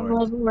feelings, I'm Lord. a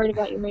little worried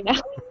about you right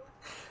now.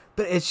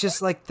 But it's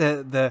just like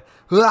the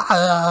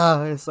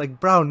it's like,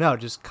 bro, no,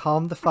 just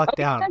calm the fuck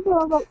down.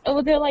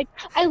 Oh, they're like,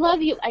 I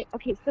love you.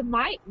 Okay, so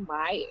my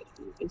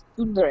issue is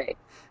tsundere.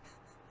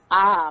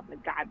 Ah, my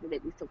God, they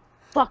make me so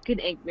fucking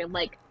angry. I'm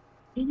like,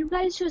 can you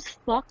guys just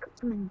fuck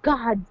for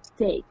God's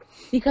sake?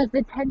 Because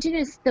the tension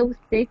is so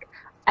thick,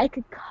 I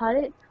could cut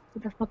it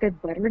with a fucking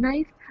butter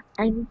knife.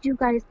 I need you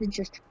guys to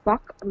just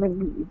fuck and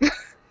then leave.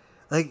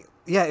 Like,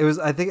 yeah, it was,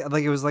 I think,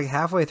 like, it was like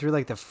halfway through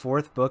like the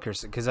 4th book or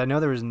so, because I know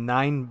there was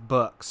 9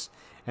 books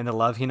in the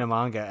Love Hina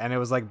manga, and it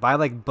was like by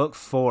like book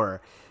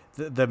 4,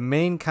 the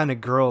main kind of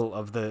girl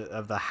of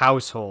the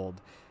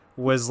household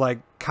was like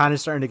kind of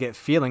starting to get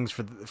feelings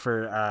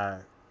for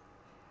I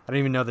don't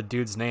even know the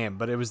dude's name,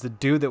 but it was the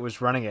dude that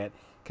was running it,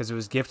 because it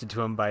was gifted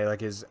to him by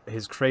like his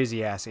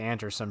crazy ass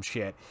aunt or some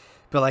shit.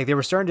 But like they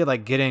were starting to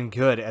like get in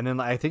good, and then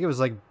I think it was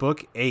like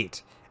book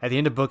 8. At the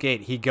end of book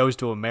 8, he goes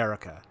to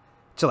America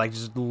to like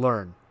just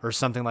learn or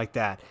something like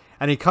that,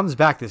 and he comes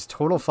back this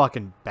total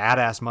fucking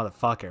badass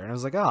motherfucker. And I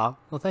was like, oh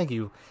well, thank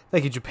you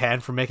Japan,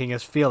 for making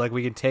us feel like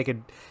we can take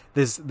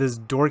this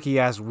dorky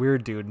ass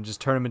weird dude and just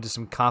turn him into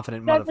some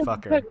confident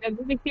motherfucker. And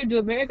then they came to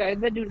America,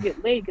 and that dude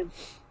get laid because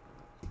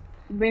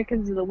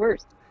Americans are the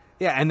worst.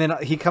 Yeah, and then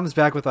he comes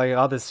back with like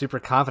all this super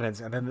confidence,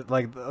 and then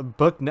like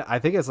I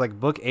think it's like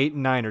book 8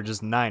 and 9 or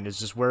just 9 is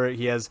just where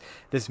he has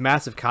this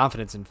massive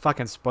confidence. And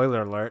fucking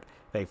spoiler alert,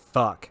 they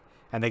fuck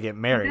and they get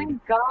married. Oh my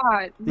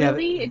god, Yeah,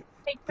 really? It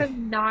takes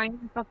them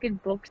 9 fucking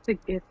books to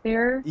get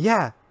there.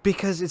 Yeah,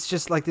 because it's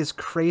just like this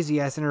crazy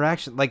ass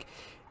interaction. Like,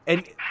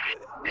 and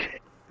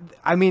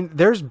I mean,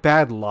 there's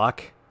bad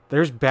luck.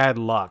 There's bad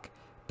luck,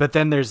 but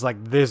then there's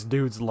like this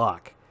dude's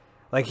luck.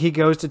 Like he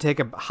goes to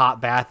take a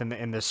hot bath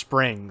in the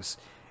springs.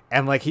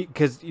 And like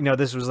because you know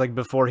this was like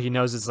before he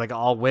knows it's like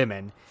all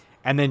women,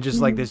 and then just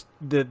like this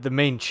the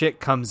main chick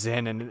comes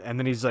in and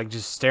then he's like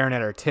just staring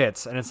at her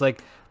tits, and it's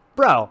like,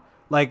 bro,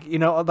 like you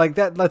know like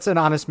that's an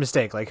honest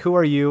mistake. Like who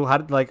are you? How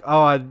did like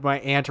my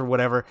aunt or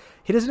whatever?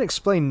 He doesn't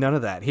explain none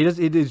of that. He does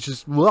it is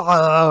just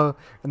and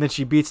then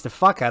she beats the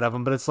fuck out of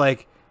him. But it's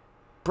like,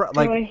 bro,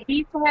 like Oh, I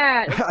hate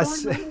that.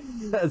 It's so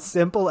annoying. a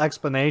simple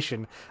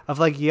explanation of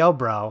like, yo,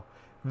 bro,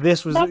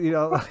 this was That's you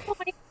know. so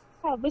many-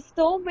 with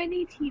so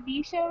many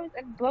TV shows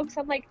and books,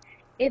 I'm like,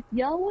 if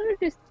y'all would have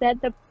just said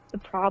the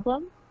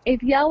problem,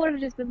 if y'all would have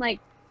just been like,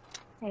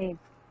 hey,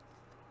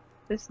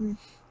 this is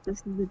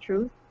the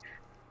truth,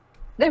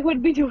 there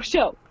would be no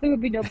show, there would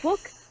be no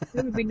book,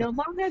 there would be no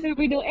manga, there would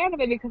be no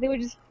anime because they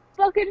would just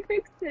fucking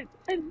fix it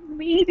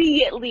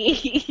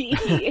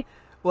immediately.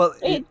 Well,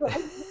 It's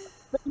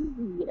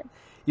crazy.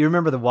 you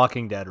remember The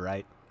Walking Dead,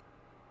 right?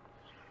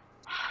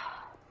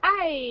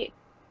 I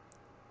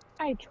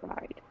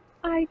tried.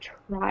 I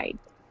tried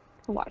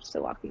to watch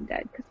The Walking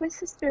Dead because my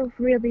sister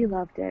really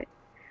loved it.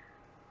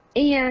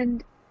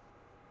 And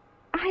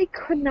I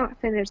could not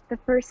finish the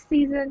first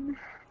season.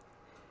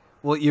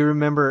 Well, you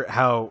remember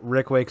how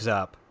Rick wakes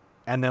up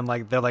and then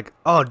like they're like,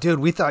 "Oh, dude,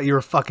 we thought you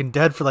were fucking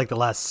dead for like the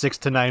last 6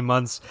 to 9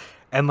 months."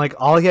 And like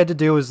all he had to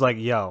do was like,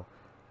 "Yo,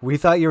 we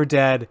thought you were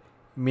dead.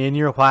 Me and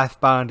your wife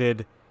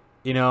bonded,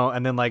 you know,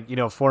 and then like, you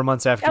know, 4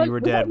 months after you were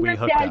dead, we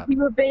hooked up." You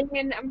were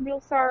banging. I'm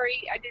real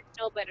sorry. I didn't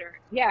know better.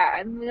 Yeah,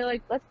 and they're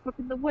like, let's look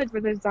in the woods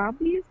where there's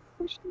zombies.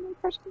 Question mark,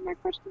 question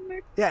mark, question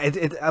mark.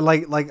 Yeah,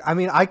 like I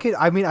mean, I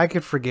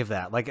could forgive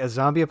that. Like a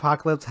zombie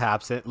apocalypse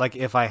happens, like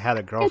if I had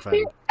a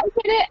girlfriend. I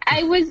get it.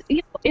 I was,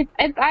 you know,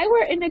 if I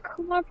were in a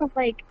coma for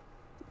like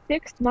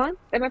 6 months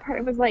and my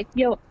partner was like,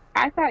 yo,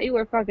 I thought you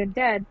were fucking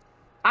dead,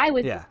 I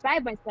would Yeah.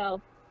 decide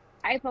myself,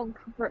 I found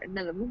comfort in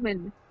another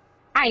woman.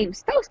 I am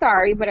so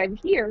sorry, but I'm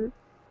here.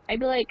 I'd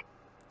be like,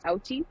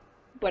 ouchie,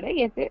 but I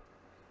get it.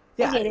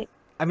 Yeah, I get it.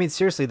 I mean,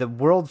 seriously, the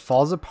world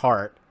falls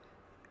apart.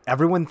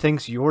 Everyone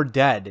thinks you're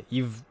dead.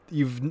 You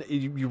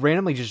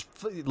randomly just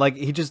like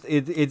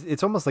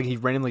it's almost like he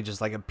randomly just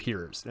like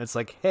appears. And it's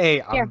like,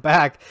 hey, I'm Yeah.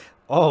 back.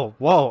 Oh,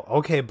 whoa,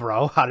 okay,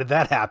 bro, how did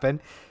that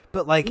happen?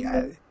 But like,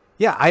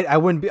 yeah, I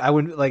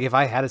wouldn't like if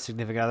I had a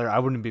significant other, I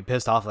wouldn't be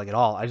pissed off like at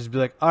all. I'd just be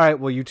like, all right,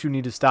 well, you two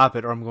need to stop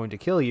it, or I'm going to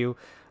kill you.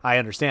 I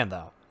understand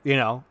though, you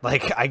know,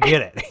 like I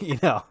get it, you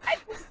know. I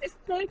it's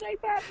something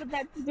like that, but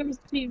that's the difference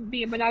between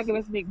being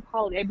monogamous and being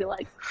poly. I'd be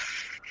like,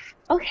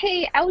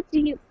 okay,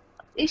 ouchie,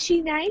 is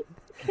she nice?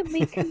 Can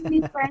we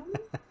be friends?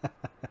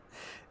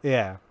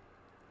 Yeah.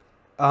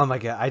 Oh my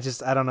god,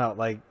 I don't know,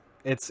 like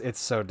it's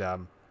so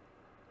dumb.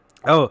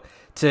 Oh,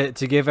 to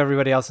give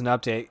everybody else an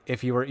update,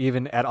 if you were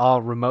even at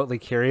all remotely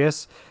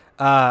curious,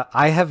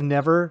 I've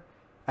never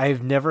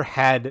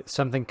had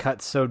something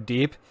cut so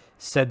deep,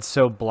 said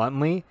so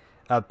bluntly.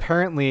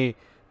 Apparently,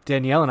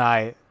 Danielle and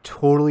I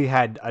totally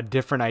had a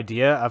different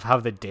idea of how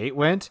the date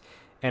went,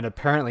 and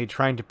apparently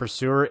trying to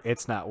pursue her,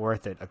 it's not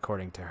worth it,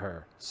 according to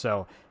her.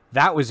 So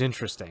that was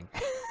interesting.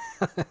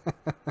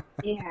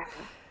 Yeah.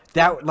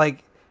 That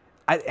like,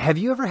 have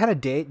you ever had a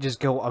date just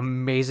go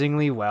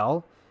amazingly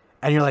well,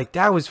 and you're like,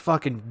 that was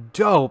fucking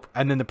dope,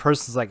 and then the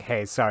person's like,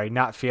 hey, sorry,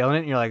 not feeling it,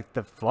 and you're like,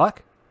 the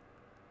fuck?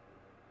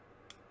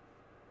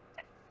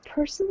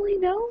 Personally,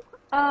 no.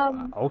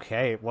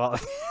 Okay, well,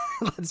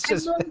 let's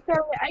just. I'm really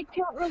sorry. I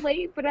can't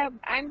relate, but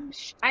I'm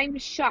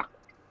shocked.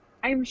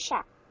 I'm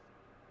shocked.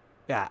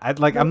 Yeah, I'm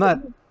not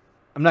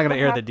gonna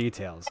air the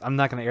details. I'm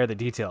not gonna air the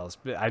details,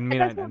 but I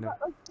mean, I know.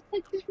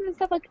 Like just from the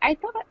stuff, like I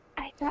thought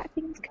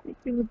things connected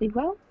really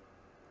well,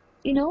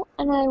 you know.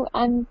 And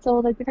I'm so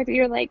like the fact that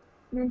you're like,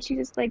 and she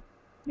just like,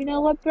 you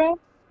know what, bro,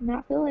 I'm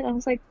not feeling it. I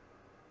was like,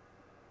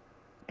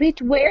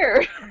 bitch,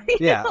 where? You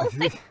Yeah. know,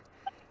 like,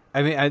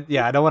 I mean,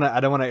 I don't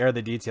want to air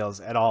the details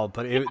at all,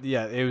 but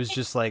it was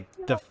just like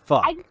the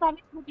fuck. I just thought it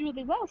went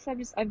really well, so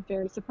I'm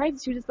very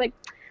surprised. She was just like,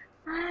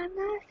 I'm not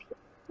feeling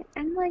it.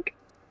 I'm like,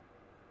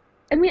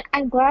 I mean,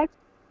 I'm glad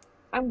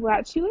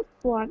she was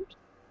blunt.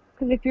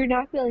 Because if you're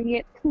not feeling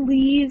it,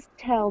 please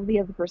tell the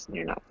other person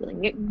you're not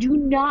feeling it. Do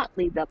not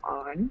lead them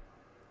on.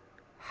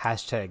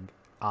 Hashtag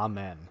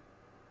amen.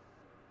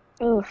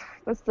 Ugh,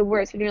 that's the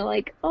worst. When you're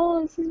like,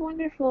 oh, this is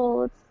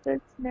wonderful.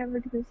 Let's never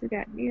do this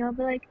again. You know,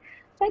 be like,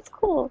 that's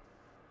cool.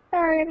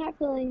 Sorry, I'm not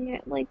feeling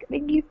it. Like,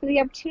 thank you for the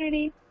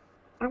opportunity.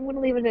 I'm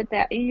gonna leave it at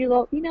that. And you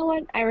go, you know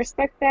what? I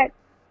respect that.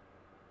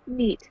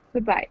 Neat.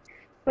 Goodbye.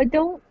 But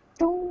don't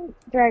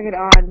drag it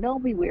on.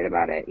 Don't be weird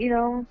about it. You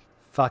know.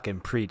 Fucking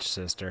preach,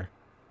 sister.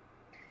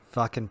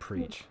 Fucking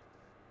preach.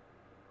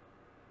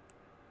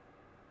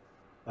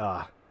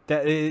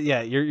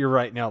 Yeah, you're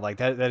right. No, like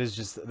that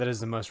is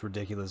the most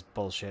ridiculous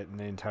bullshit in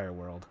the entire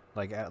world.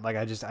 Like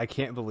I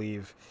can't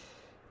believe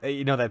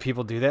that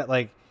people do that.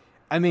 Like,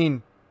 I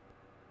mean,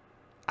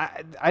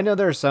 I know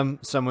there are some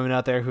women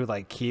out there who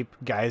like keep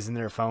guys in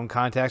their phone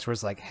contacts where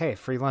it's like, hey,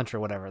 free lunch or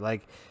whatever.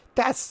 Like,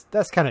 that's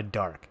kind of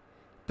dark.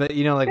 But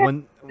like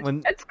when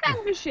That's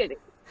kind of shitty.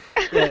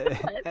 yeah,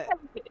 That's kind of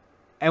shitty.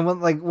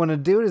 and when a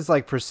dude is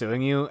like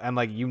pursuing you and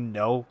like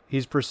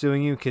he's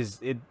pursuing you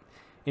because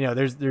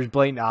there's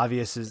blatant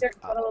obvious is They're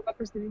subtle about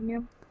pursuing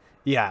you.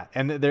 yeah,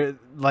 and they're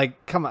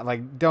like, come on,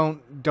 like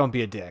don't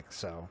be a dick.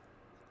 So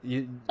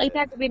you Like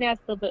that could be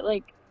nasty, but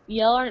like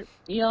y'all aren't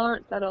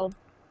subtle.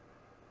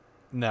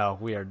 no,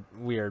 we are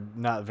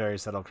not very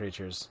subtle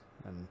creatures,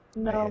 and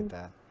I No. hate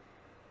that.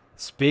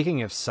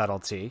 Speaking of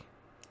subtlety,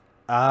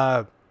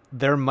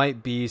 there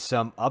might be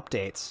some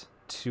updates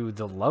to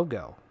the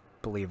logo,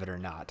 believe it or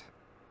not.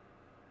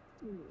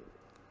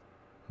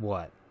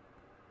 What?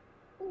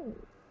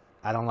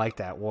 I don't like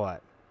that.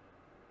 What?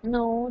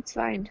 No, it's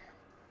fine.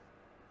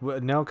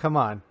 No, come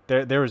on.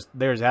 There's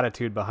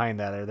attitude behind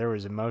that. There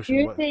was Do emotion.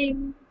 your What?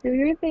 thing. Do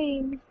your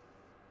thing.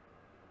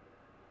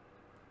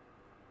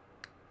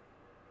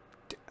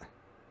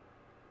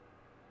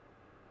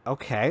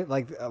 Okay,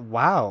 like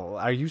wow.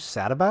 Are you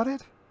sad about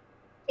it?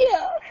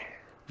 Yeah.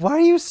 Why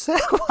are you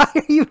sad? Why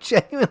are you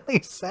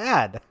genuinely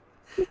sad?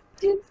 Just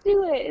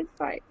do it. It's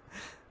fine.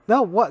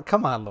 No, what?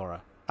 Come on,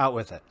 Laura. Out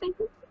with it.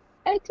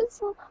 I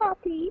just love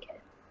Hoppy.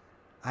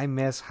 I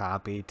miss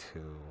Hoppy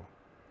too.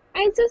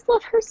 I just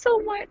love her so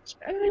much,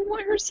 and I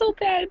want her so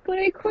bad, but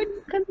I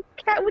couldn't because the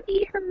cat would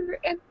eat her,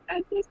 and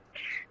I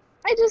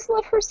just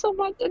love her so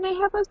much, and I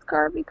have a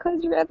scar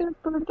because your other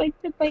bird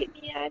liked to bite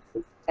me,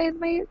 and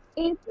my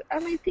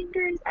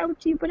finger is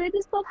ouchy, but I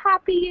just love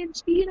Hoppy, and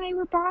she and I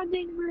were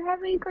bonding, we were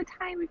having a good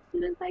time, and she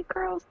was like,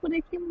 girls, when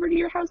I came over to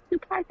your house to do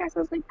podcast, I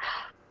was like,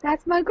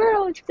 that's my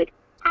girl, and she's like,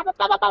 ah, blah,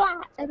 blah, blah,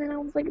 blah. And then I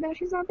was like, no,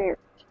 she's not there.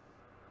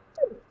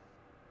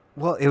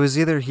 Well, it was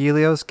either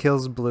Helios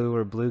kills Blue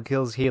or Blue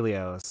kills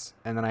Helios,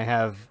 and then I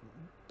have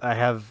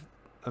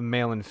a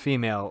male and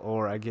female,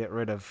 or I get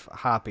rid of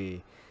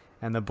Hoppy,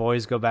 and the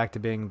boys go back to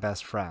being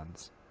best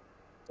friends.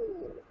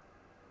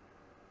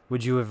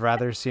 Would you have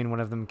rather seen one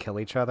of them kill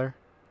each other?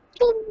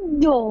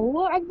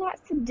 No, I'm not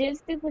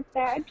sadistic with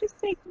that. I'm just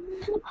like,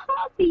 love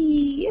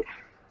Hoppy.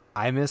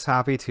 I miss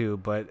Hoppy too,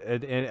 but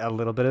a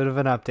little bit of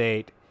an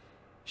update.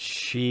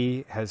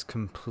 She has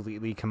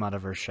completely come out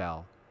of her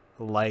shell.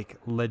 Like,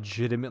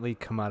 legitimately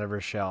come out of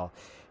her shell.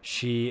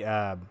 She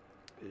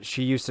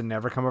used to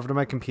never come over to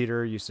my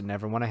computer, used to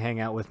never want to hang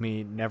out with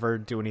me, never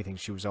do anything.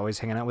 She was always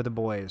hanging out with the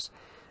boys.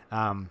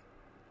 I've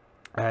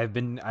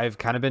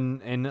kind of been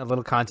in a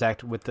little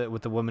contact with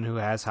the woman who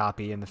has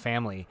Hoppy and the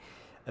family.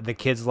 The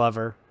kids love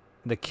her.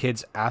 The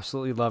kids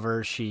absolutely love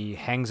her. She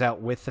hangs out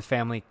with the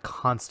family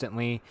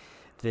constantly.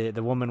 The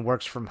woman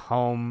works from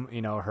home.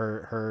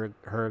 Her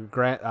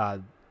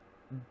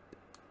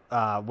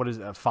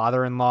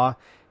father-in-law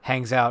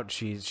hangs out.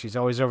 She's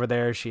always over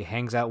there. She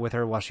hangs out with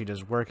her while she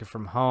does work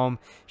from home.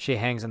 She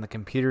hangs on the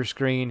computer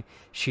screen.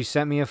 She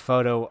sent me a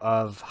photo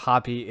of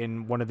Hoppy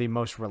in one of the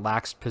most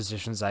relaxed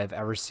positions I've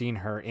ever seen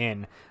her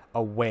in,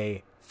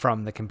 away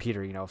from the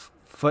computer.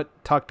 Foot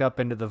tucked up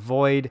into the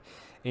void,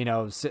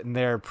 sitting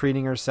there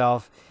preening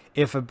herself.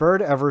 If a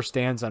bird ever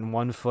stands on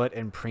one foot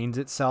and preens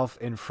itself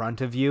in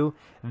front of you,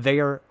 they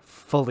are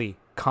fully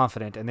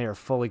confident and they are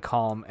fully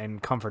calm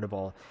and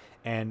comfortable.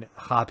 And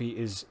Hoppy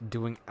is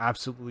doing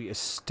absolutely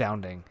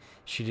astounding.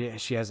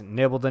 She hasn't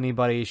nibbled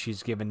anybody.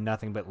 She's given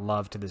nothing but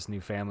love to this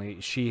new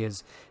family. She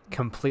has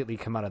completely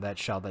come out of that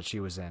shell that she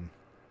was in.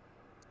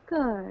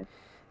 Good.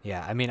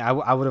 Yeah, I mean, I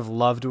would have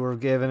loved to have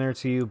given her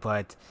to you,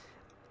 but,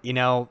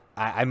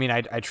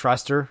 I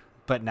trust her,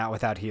 but not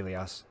without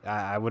Helios.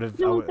 I would have...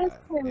 No, that's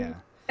fine. Yeah.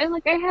 And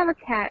like, I have a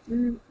cat,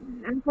 and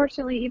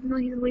unfortunately, even though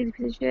he's a lazy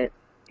piece of shit,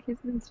 his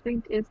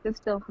instinct is to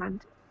still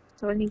hunt.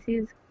 So when he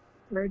sees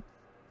birds,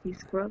 he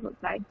squirrels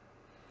outside,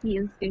 he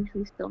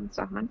instinctually still wants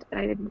to hunt,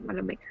 and I didn't want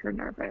to make her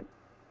nervous.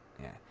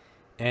 Yeah.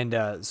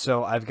 And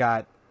so I've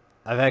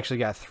actually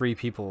got 3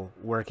 people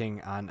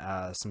working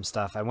on some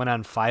stuff. I went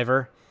on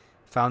Fiverr,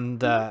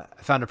 found a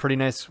pretty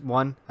nice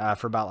one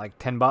for about like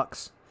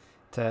 $10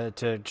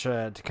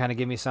 to kind of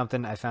give me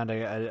something. I found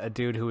a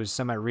dude who was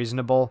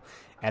semi-reasonable,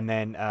 and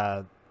then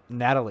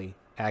Natalie,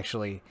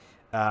 actually,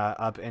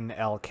 up in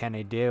El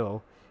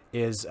Canadeo,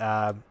 is...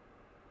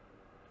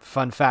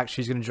 fun fact,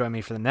 she's going to join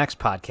me for the next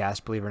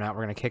podcast. Believe it or not,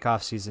 we're going to kick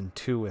off season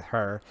 2 with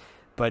her.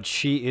 But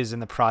she is in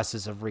the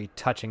process of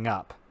retouching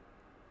the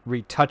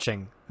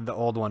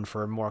old one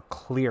for a more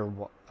clear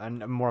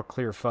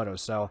photo.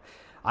 So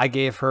I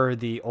gave her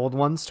the old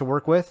ones to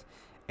work with.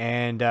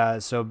 And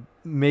so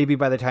maybe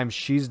by the time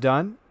she's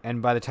done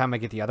and by the time I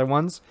get the other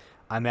ones,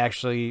 I'm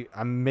just going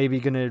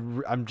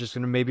to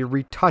maybe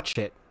retouch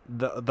it.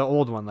 The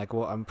old one, like,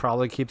 well, I'm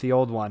probably keep the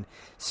old one,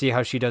 see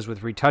how she does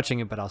with retouching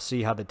it, but I'll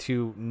see how the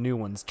 2 new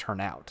ones turn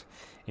out.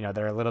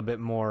 They're a little bit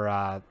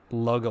more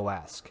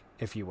logo-esque,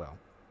 if you will.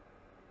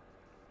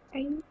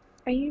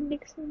 Are you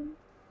mixing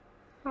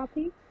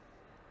Hoppy?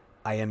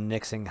 I am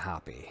nixing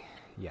Hoppy.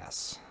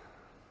 Yes.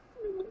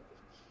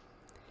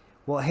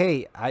 Well,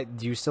 hey,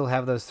 do you still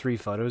have those 3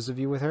 photos of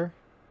you with her?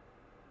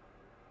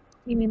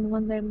 You mean the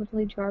ones that are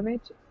literally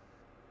garbage?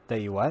 That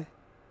you what?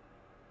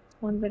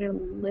 Ones that are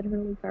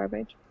literally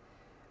garbage?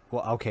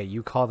 Well, okay,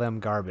 you call them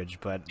garbage,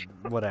 but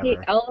Hate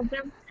whatever. all of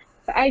them.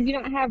 But I do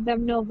not have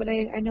them, no, but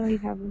I know you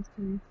have them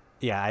somewhere.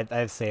 Yeah,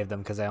 I've saved them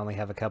because I only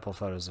have a couple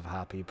photos of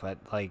Hoppy, but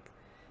like,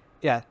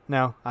 yeah,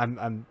 no,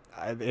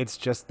 it's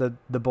just the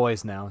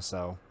boys now,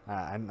 so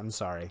I'm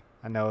sorry.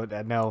 I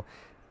know,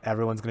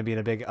 everyone's gonna be in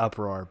a big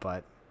uproar,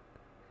 but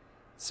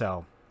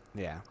so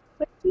yeah.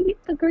 But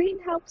the green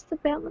helps to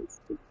balance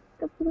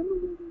the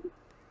blue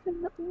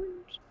and the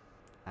orange.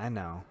 I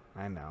know.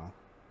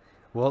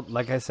 Well,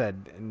 like I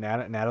said,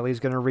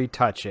 Natalie's gonna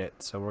retouch it,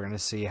 so we're gonna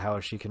see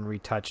how she can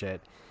retouch it.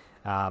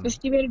 But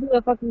she better do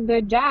a fucking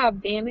good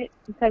job, damn it.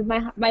 Because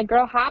my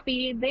girl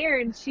Hoppy ain't there,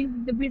 and she's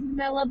the reason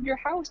I love your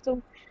house.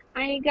 So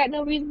I ain't got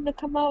no reason to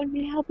come out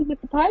and help you with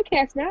the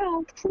podcast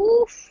now.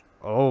 Poof.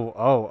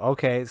 Oh,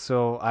 okay.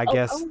 So I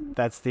guess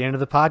that's the end of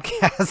the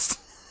podcast.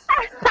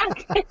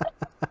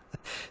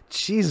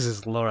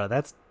 Jesus, Laura,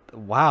 that's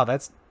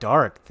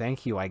dark.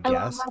 Thank you, I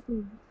guess. I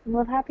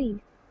love Hoppy.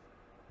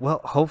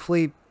 Well,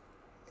 hopefully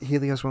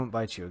Helios won't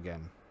bite you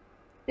again.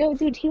 No,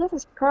 dude, he was a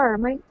scar.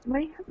 My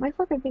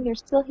fucking finger's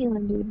still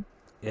healing, dude.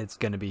 It's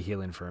gonna be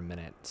healing for a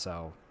minute,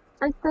 so.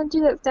 I sent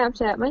you that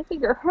Snapchat. My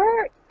finger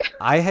hurt.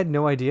 I had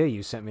no idea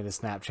you sent me the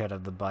Snapchat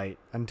of the bite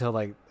until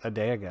like a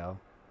day ago.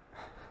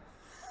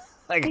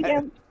 Like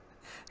I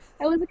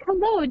was like,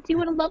 hello, do you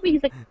want to love me?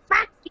 He's like,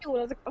 fuck you.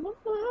 I was like,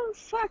 oh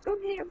fuck,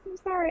 okay, I'm so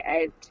sorry.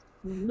 I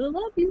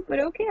love you, but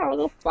okay, I'll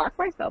go fuck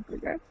myself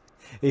again.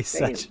 He's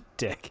such a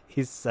dick.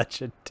 He's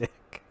such a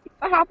dick.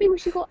 I'm happy we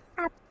should go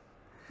up.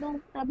 No,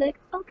 I'll be like,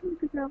 okay,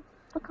 good girl.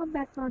 I'll come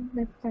back on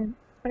next time.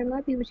 But I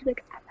love you, we should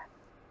like,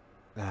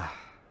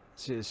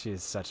 She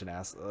is such an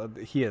ass.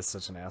 He is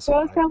such an asshole.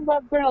 girls don't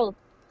love girls.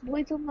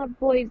 Boys don't love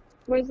boys.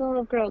 Boys don't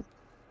love girls.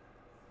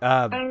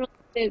 I don't know what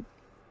it is.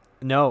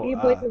 No, You're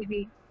boy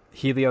baby.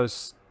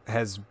 Helios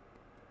has.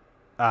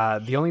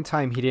 The only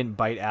time he didn't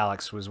bite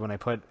Alex was when I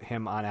put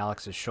him on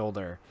Alex's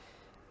shoulder.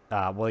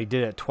 Well, he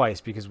did it twice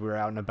because we were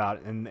out and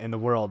about in the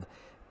world.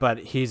 But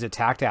he's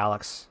attacked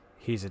Alex.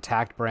 He's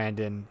attacked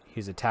Brandon.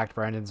 He's attacked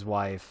Brandon's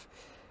wife.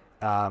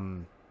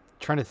 Trying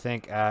to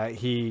think. I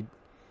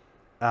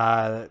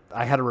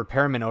had a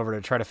repairman over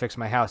to try to fix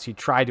my house. He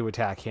tried to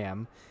attack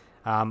him.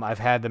 I've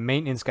had the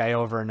maintenance guy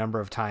over a number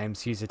of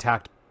times. He's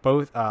attacked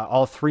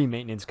all 3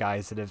 maintenance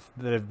guys that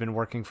have been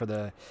working for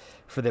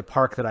the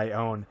park that I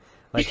own.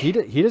 Like he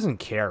doesn't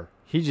care.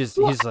 He's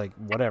like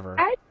whatever.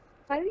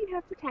 Why do you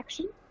have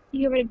protection?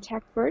 You have an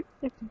attacked bird.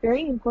 That's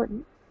very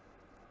important.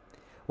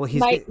 Well,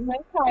 my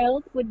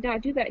child would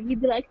not do that.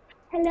 He'd be like,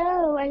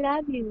 "Hello, I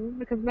love you,"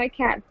 because my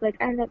cat's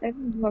like, "I love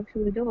everyone who walks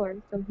through the door."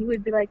 So he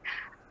would be like,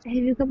 "Have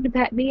you come to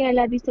pet me? I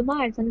love you so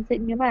much. I'm gonna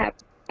sit in your lap."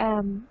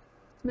 I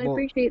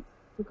appreciate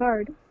the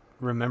card.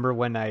 Remember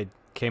when I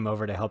came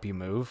over to help you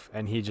move,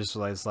 and he just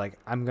was like,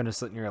 "I'm gonna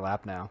sit in your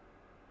lap now."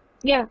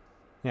 Yeah.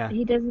 Yeah.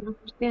 He doesn't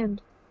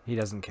understand. He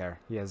doesn't care.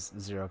 He has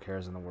 0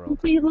 cares in the world.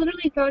 We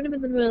literally found him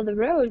in the middle of the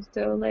road,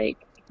 so like,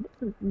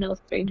 no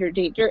stranger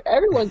danger.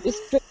 Everyone's a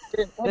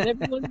stranger when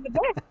everyone's in the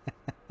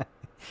back.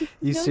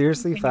 You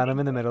seriously found him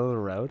in the middle of the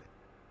road?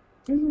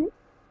 Mm-hmm.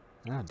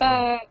 Oh,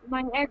 damn.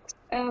 My ex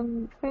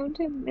found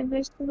him in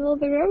the middle of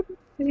the road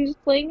because he was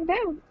laying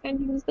down, and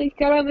he was like,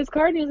 got out of his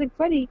car, and he was like,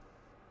 "Buddy,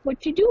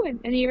 what you doing?"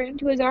 And he ran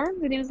into his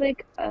arms, and he was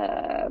like,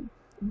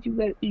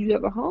 did you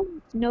have a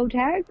home? No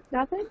tag,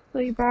 nothing. So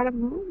he brought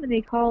him home, and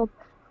they called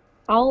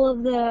all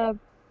of the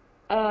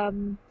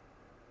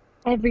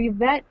every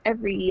vet,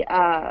 every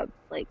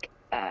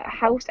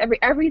house,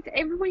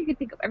 everyone you could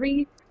think of,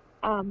 every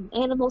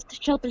animal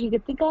shelter you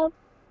could think of.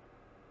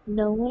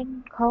 No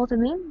one called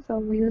him in, so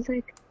he was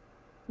like,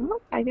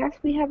 "Well, I guess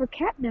we have a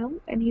cat now,"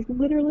 and he's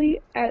literally,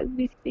 as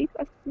we speak,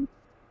 asleep,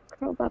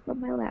 curled up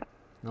on my lap.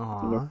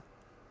 Aww.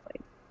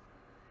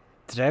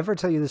 Did I ever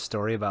tell you the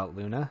story about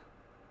Luna?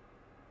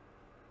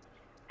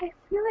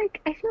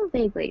 I feel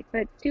vaguely,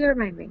 but do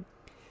remind me.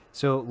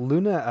 So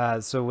Luna,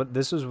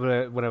 this was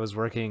when I was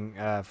working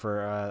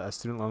for a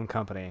student loan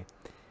company.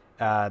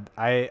 I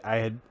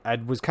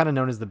was kind of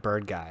known as the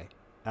bird guy,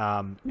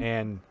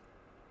 and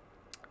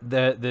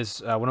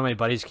this one of my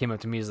buddies came up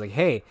to me. He's like,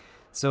 "Hey,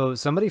 so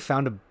somebody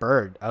found a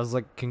bird." I was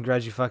like,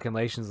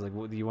 "Congratulations! Like,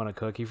 what, do you want a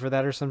cookie for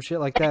that or some shit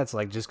like that?" It's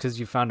like, just because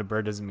you found a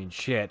bird doesn't mean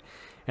shit.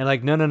 And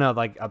like, no,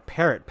 like a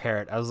parrot.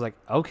 I was like,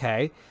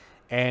 okay.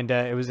 And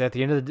it was at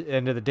the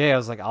end of the day. I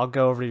was like, I'll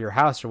go over to your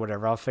house or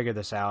whatever. I'll figure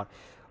this out.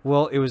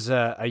 Well, it was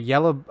a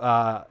yellow.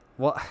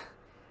 Well,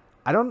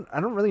 I don't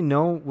really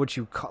know what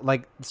you call,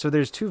 like. So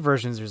there's 2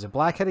 versions. There's a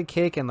black-headed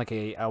cake and like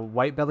a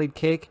white-bellied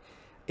cake.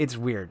 It's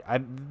weird.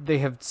 They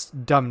have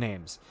dumb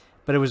names,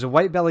 but it was a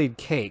white-bellied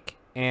cake,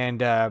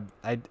 and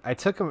I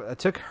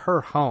took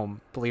her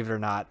home, believe it or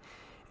not,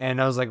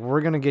 and I was like,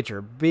 we're gonna get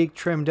your beak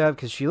trimmed up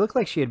because she looked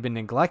like she had been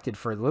neglected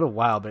for a little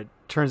while, but it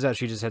turns out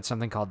she just had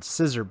something called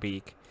scissor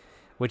beak,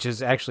 which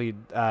is actually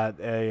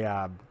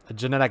a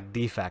genetic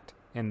defect.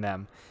 in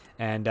them,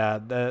 and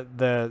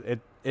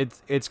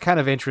it's kind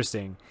of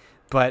interesting.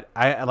 But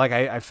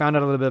I found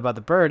out a little bit about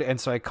the bird,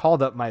 and so I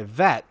called up my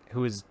vet,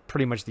 who is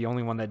pretty much the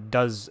only one that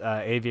does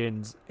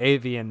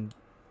the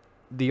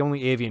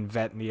only avian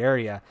vet in the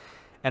area,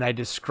 and I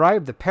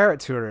described the parrot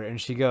to her,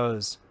 and she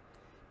goes,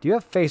 "Do you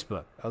have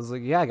Facebook?" I was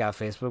like, "Yeah, I got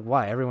Facebook.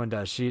 Why? Everyone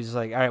does." She's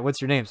like, "All right,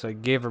 what's your name?" So I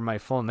gave her my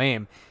full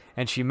name,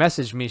 and she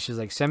messaged me. She's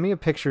like, "Send me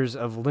pictures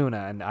of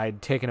Luna," and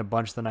I'd taken a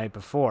bunch the night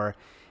before,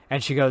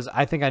 and she goes,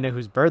 "I think I know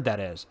whose bird that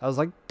is." I was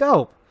like,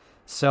 "Dope."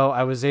 So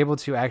I was able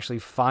to actually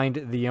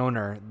find the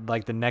owner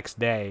like the next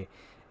day,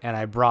 and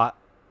I brought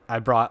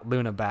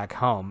Luna back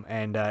home,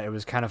 and it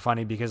was kind of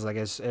funny because like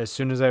as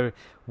soon as I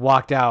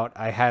walked out,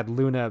 I had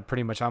Luna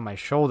pretty much on my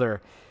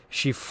shoulder.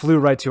 She flew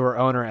right to her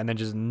owner and then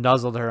just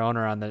nuzzled her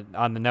owner on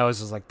the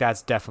nose. I was like,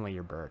 "That's definitely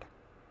your bird."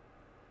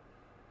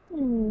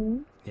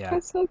 Yeah.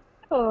 That's so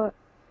cool.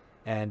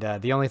 And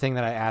the only thing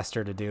that I asked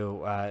her to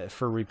do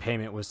for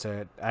repayment was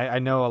to, I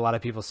know a lot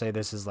of people say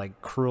this is like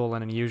cruel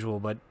and unusual,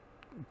 but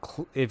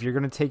if you're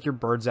going to take your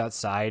birds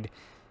outside,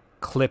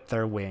 clip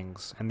their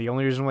wings. And the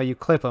only reason why you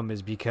clip them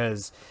is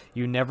because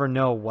you never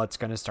know what's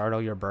going to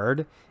startle your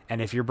bird.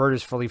 And if your bird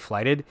is fully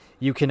flighted,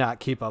 you cannot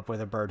keep up with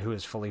a bird who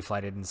is fully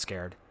flighted and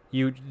scared.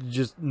 You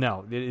just,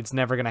 no, it's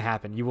never going to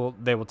happen.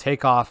 They will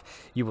take off,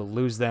 you will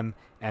lose them,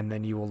 and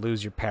then you will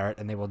lose your parrot,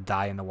 and they will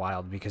die in the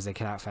wild because they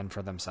cannot fend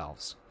for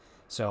themselves.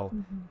 So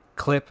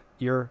clip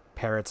your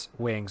parrot's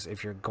wings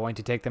if you're going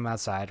to take them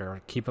outside,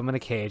 or keep them in a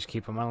cage,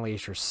 keep them on a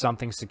leash, or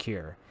something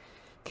secure.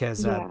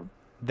 Because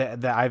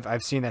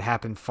I've seen that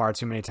happen far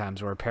too many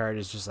times where a parrot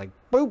is just like,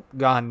 boop,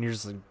 gone, and you're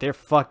just like, "There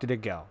fuck did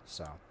it go?"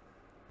 So.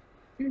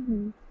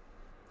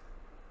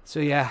 So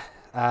yeah,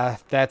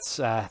 that's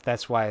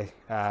why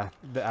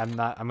I'm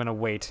gonna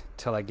wait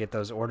till I get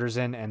those orders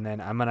in, and then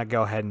I'm gonna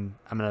go ahead and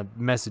I'm gonna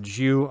message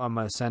you. I'm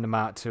gonna send them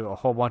out to a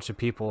whole bunch of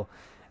people,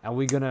 and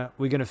we're gonna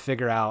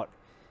figure out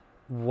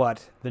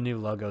what the new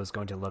logo is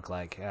going to look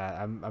like.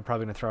 I'm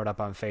probably gonna throw it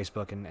up on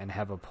Facebook and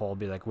have a poll,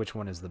 be like, which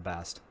one is the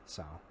best.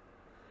 So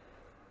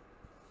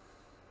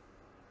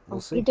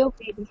we'll see. Dope,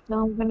 baby.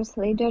 No, I'm gonna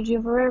slay judge you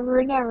forever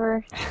and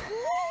ever.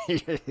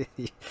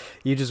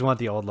 You just want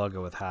the old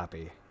logo with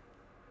Happy.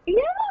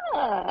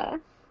 Yeah,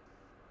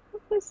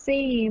 it's the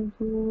same,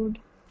 dude.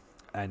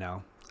 I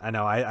know.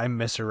 I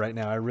miss her right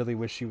now. I really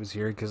wish she was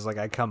here because, like,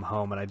 I come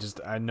home and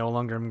I no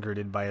longer am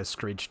greeted by a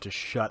screech to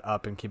shut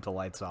up and keep the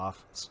lights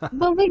off.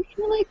 But like,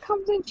 she like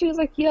comes in, she was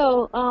like,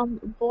 "Yo,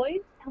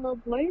 boys, hello,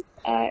 boys.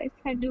 It's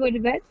time to go to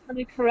bed. Let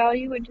me corral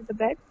you into the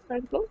bed.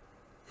 Let's go."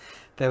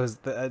 That was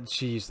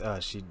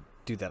she'd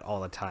do that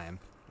all the time.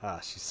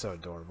 She's so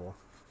adorable.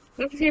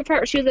 Let's see your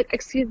part. She was like,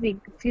 excuse me,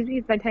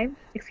 it's my time.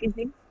 Excuse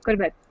me, go to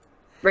bed,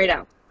 right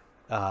now."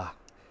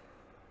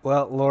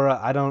 Well, Laura,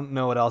 I don't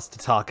know what else to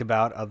talk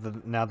about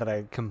now that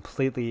I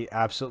completely,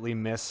 absolutely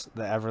miss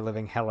the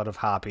ever-living hell out of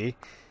Hoppy.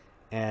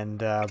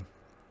 And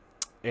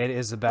it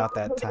is about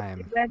that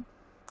time.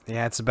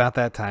 Yeah, it's about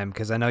that time,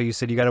 because I know you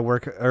said you got to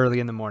work early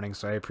in the morning,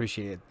 so I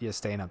appreciate you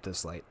staying up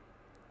this late.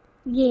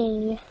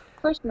 Yeah,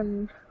 of course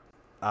not.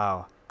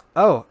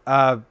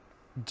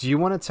 Do you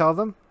want to tell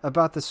them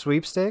about the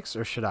sweepstakes,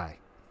 or should I?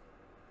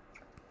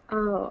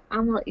 Oh,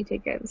 I'm gonna let you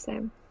take care of this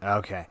time.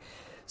 Okay.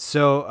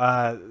 So,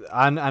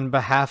 on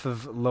behalf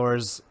of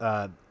Laura's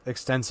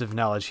extensive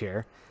knowledge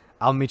here,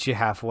 I'll meet you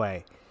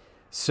halfway.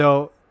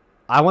 So,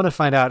 I want to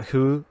find out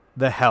who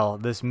the hell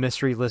this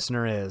mystery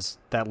listener is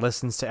that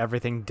listens to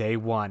everything day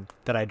one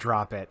that I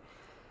drop it.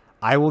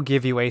 I will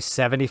give you a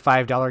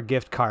 $75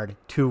 gift card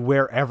to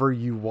wherever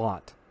you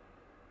want.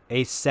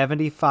 A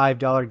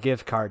 $75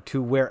 gift card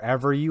to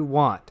wherever you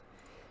want.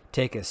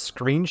 Take a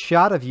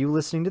screenshot of you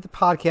listening to the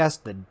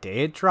podcast the day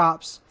it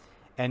drops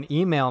and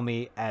email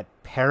me at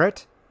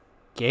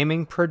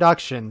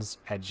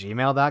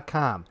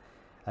parrotgamingproductions@gmail.com.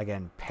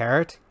 Again,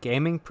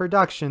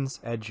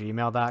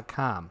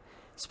 parrotgamingproductions@gmail.com.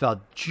 Spelled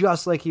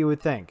just like you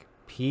would think.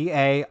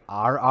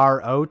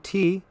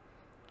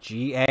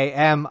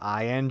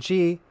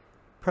 PARROTGAMING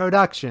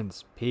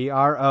Productions.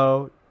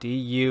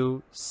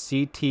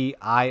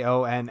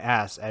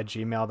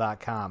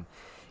 PRODUCTIONS@gmail.com.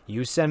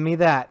 You send me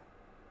that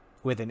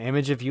with an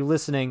image of you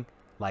listening,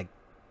 like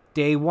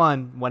day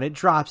one when it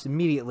drops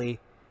immediately,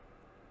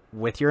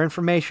 with your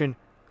information.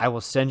 I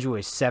will send you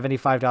a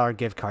 $75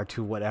 gift card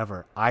to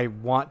whatever. I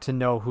want to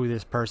know who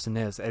this person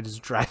is. It is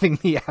driving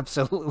me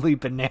absolutely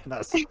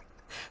bananas.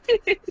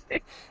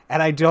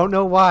 And I don't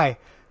know why,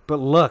 but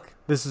look,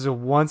 this is a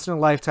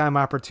once-in-a-lifetime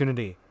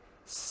opportunity.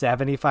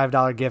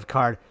 $75 gift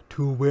card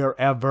to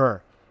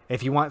wherever.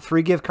 If you want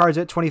 3 gift cards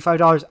at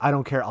 $25, I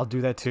don't care. I'll do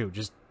that too.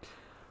 Just,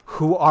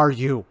 who are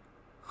you?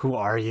 Who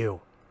are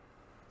you?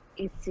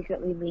 It's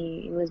secretly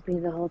me. It was me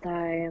the whole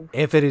time.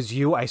 If it is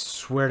you, I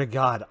swear to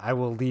God, I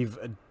will leave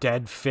a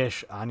dead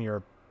fish on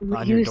your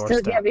doorstep. You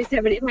still give me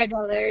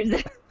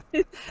 $75.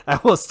 I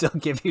will still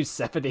give you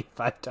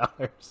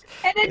 $75.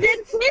 And a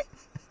dead fish?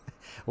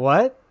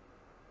 What?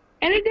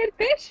 And a dead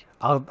fish?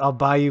 I'll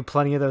buy you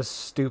plenty of those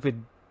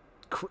stupid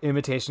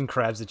imitation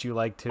crabs that you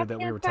like too, that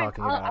we were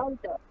talking about.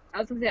 I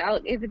was gonna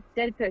say, if it's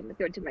dead fish, I'm gonna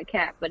throw it to my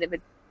cat. But if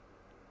it's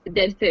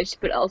dead fish,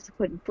 but also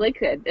put in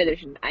flake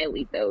edition, I'll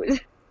eat those.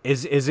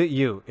 Is it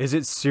you? Is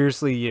it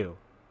seriously you?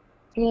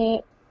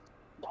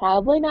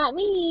 Probably not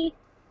me.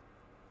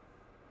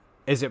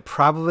 Is it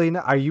probably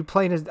not? Are you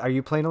playing a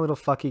little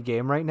fucky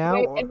game right now?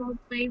 Right, Or am I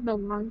playing the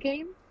long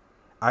game?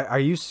 are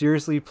you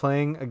seriously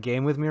playing a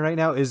game with me right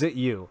now? Is it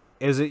you?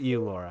 Is it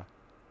you, Laura?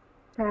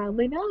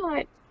 Probably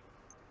not.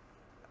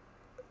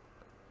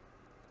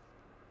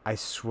 I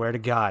swear to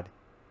God,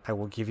 I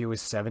will give you a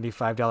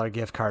 $75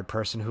 gift card,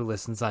 person who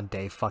listens on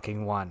day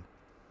fucking one.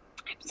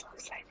 I'm so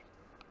excited.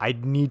 I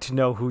need to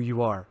know who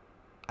you are.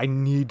 I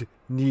need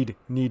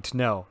to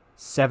know.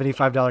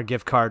 $75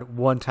 gift card,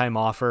 one-time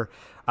offer.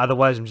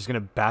 Otherwise, I'm just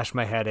going to bash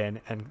my head in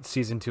and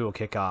season 2 will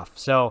kick off.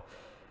 So,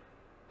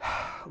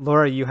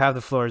 Laura, you have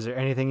the floor. Is there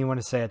anything you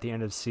want to say at the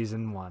end of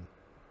season 1?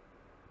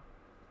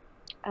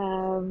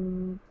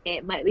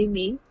 It might be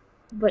me,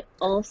 but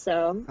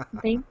also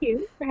thank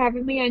you for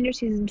having me on your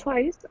season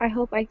twice. I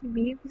hope I can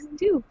be in season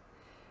 2.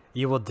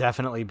 You will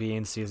definitely be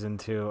in season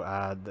 2.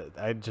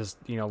 I just,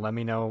 let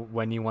me know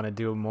when you want to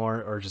do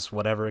more or just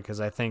whatever, because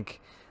I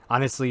think,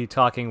 honestly,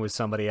 talking with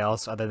somebody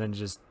else other than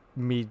just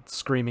me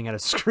screaming at a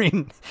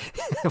screen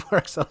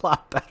works a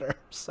lot better.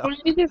 So I'm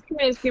not just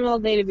gonna scream all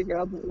day, baby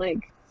girl, but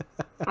like,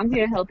 I'm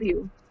here to help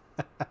you.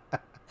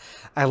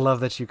 I love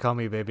that you call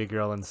me baby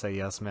girl and say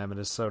yes, ma'am. It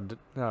is so.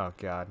 Oh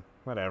God,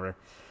 whatever.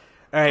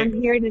 All right. I'm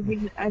here to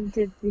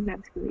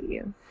demasculate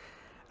you.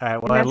 All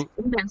right. Well,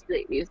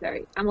 Demasculate you.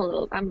 Sorry, I'm a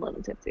little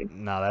tipsy.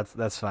 No,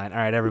 that's fine. All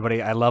right,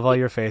 everybody. I love all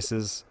your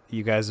faces.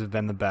 You guys have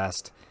been the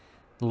best.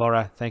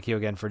 Laura, thank you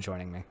again for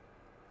joining me.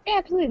 Yeah,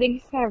 absolutely.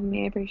 Thank you for having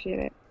me. I appreciate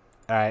it.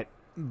 All right.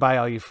 Bye,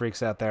 all you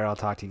freaks out there. I'll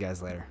talk to you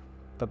guys later.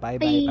 Bye.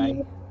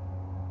 Bye.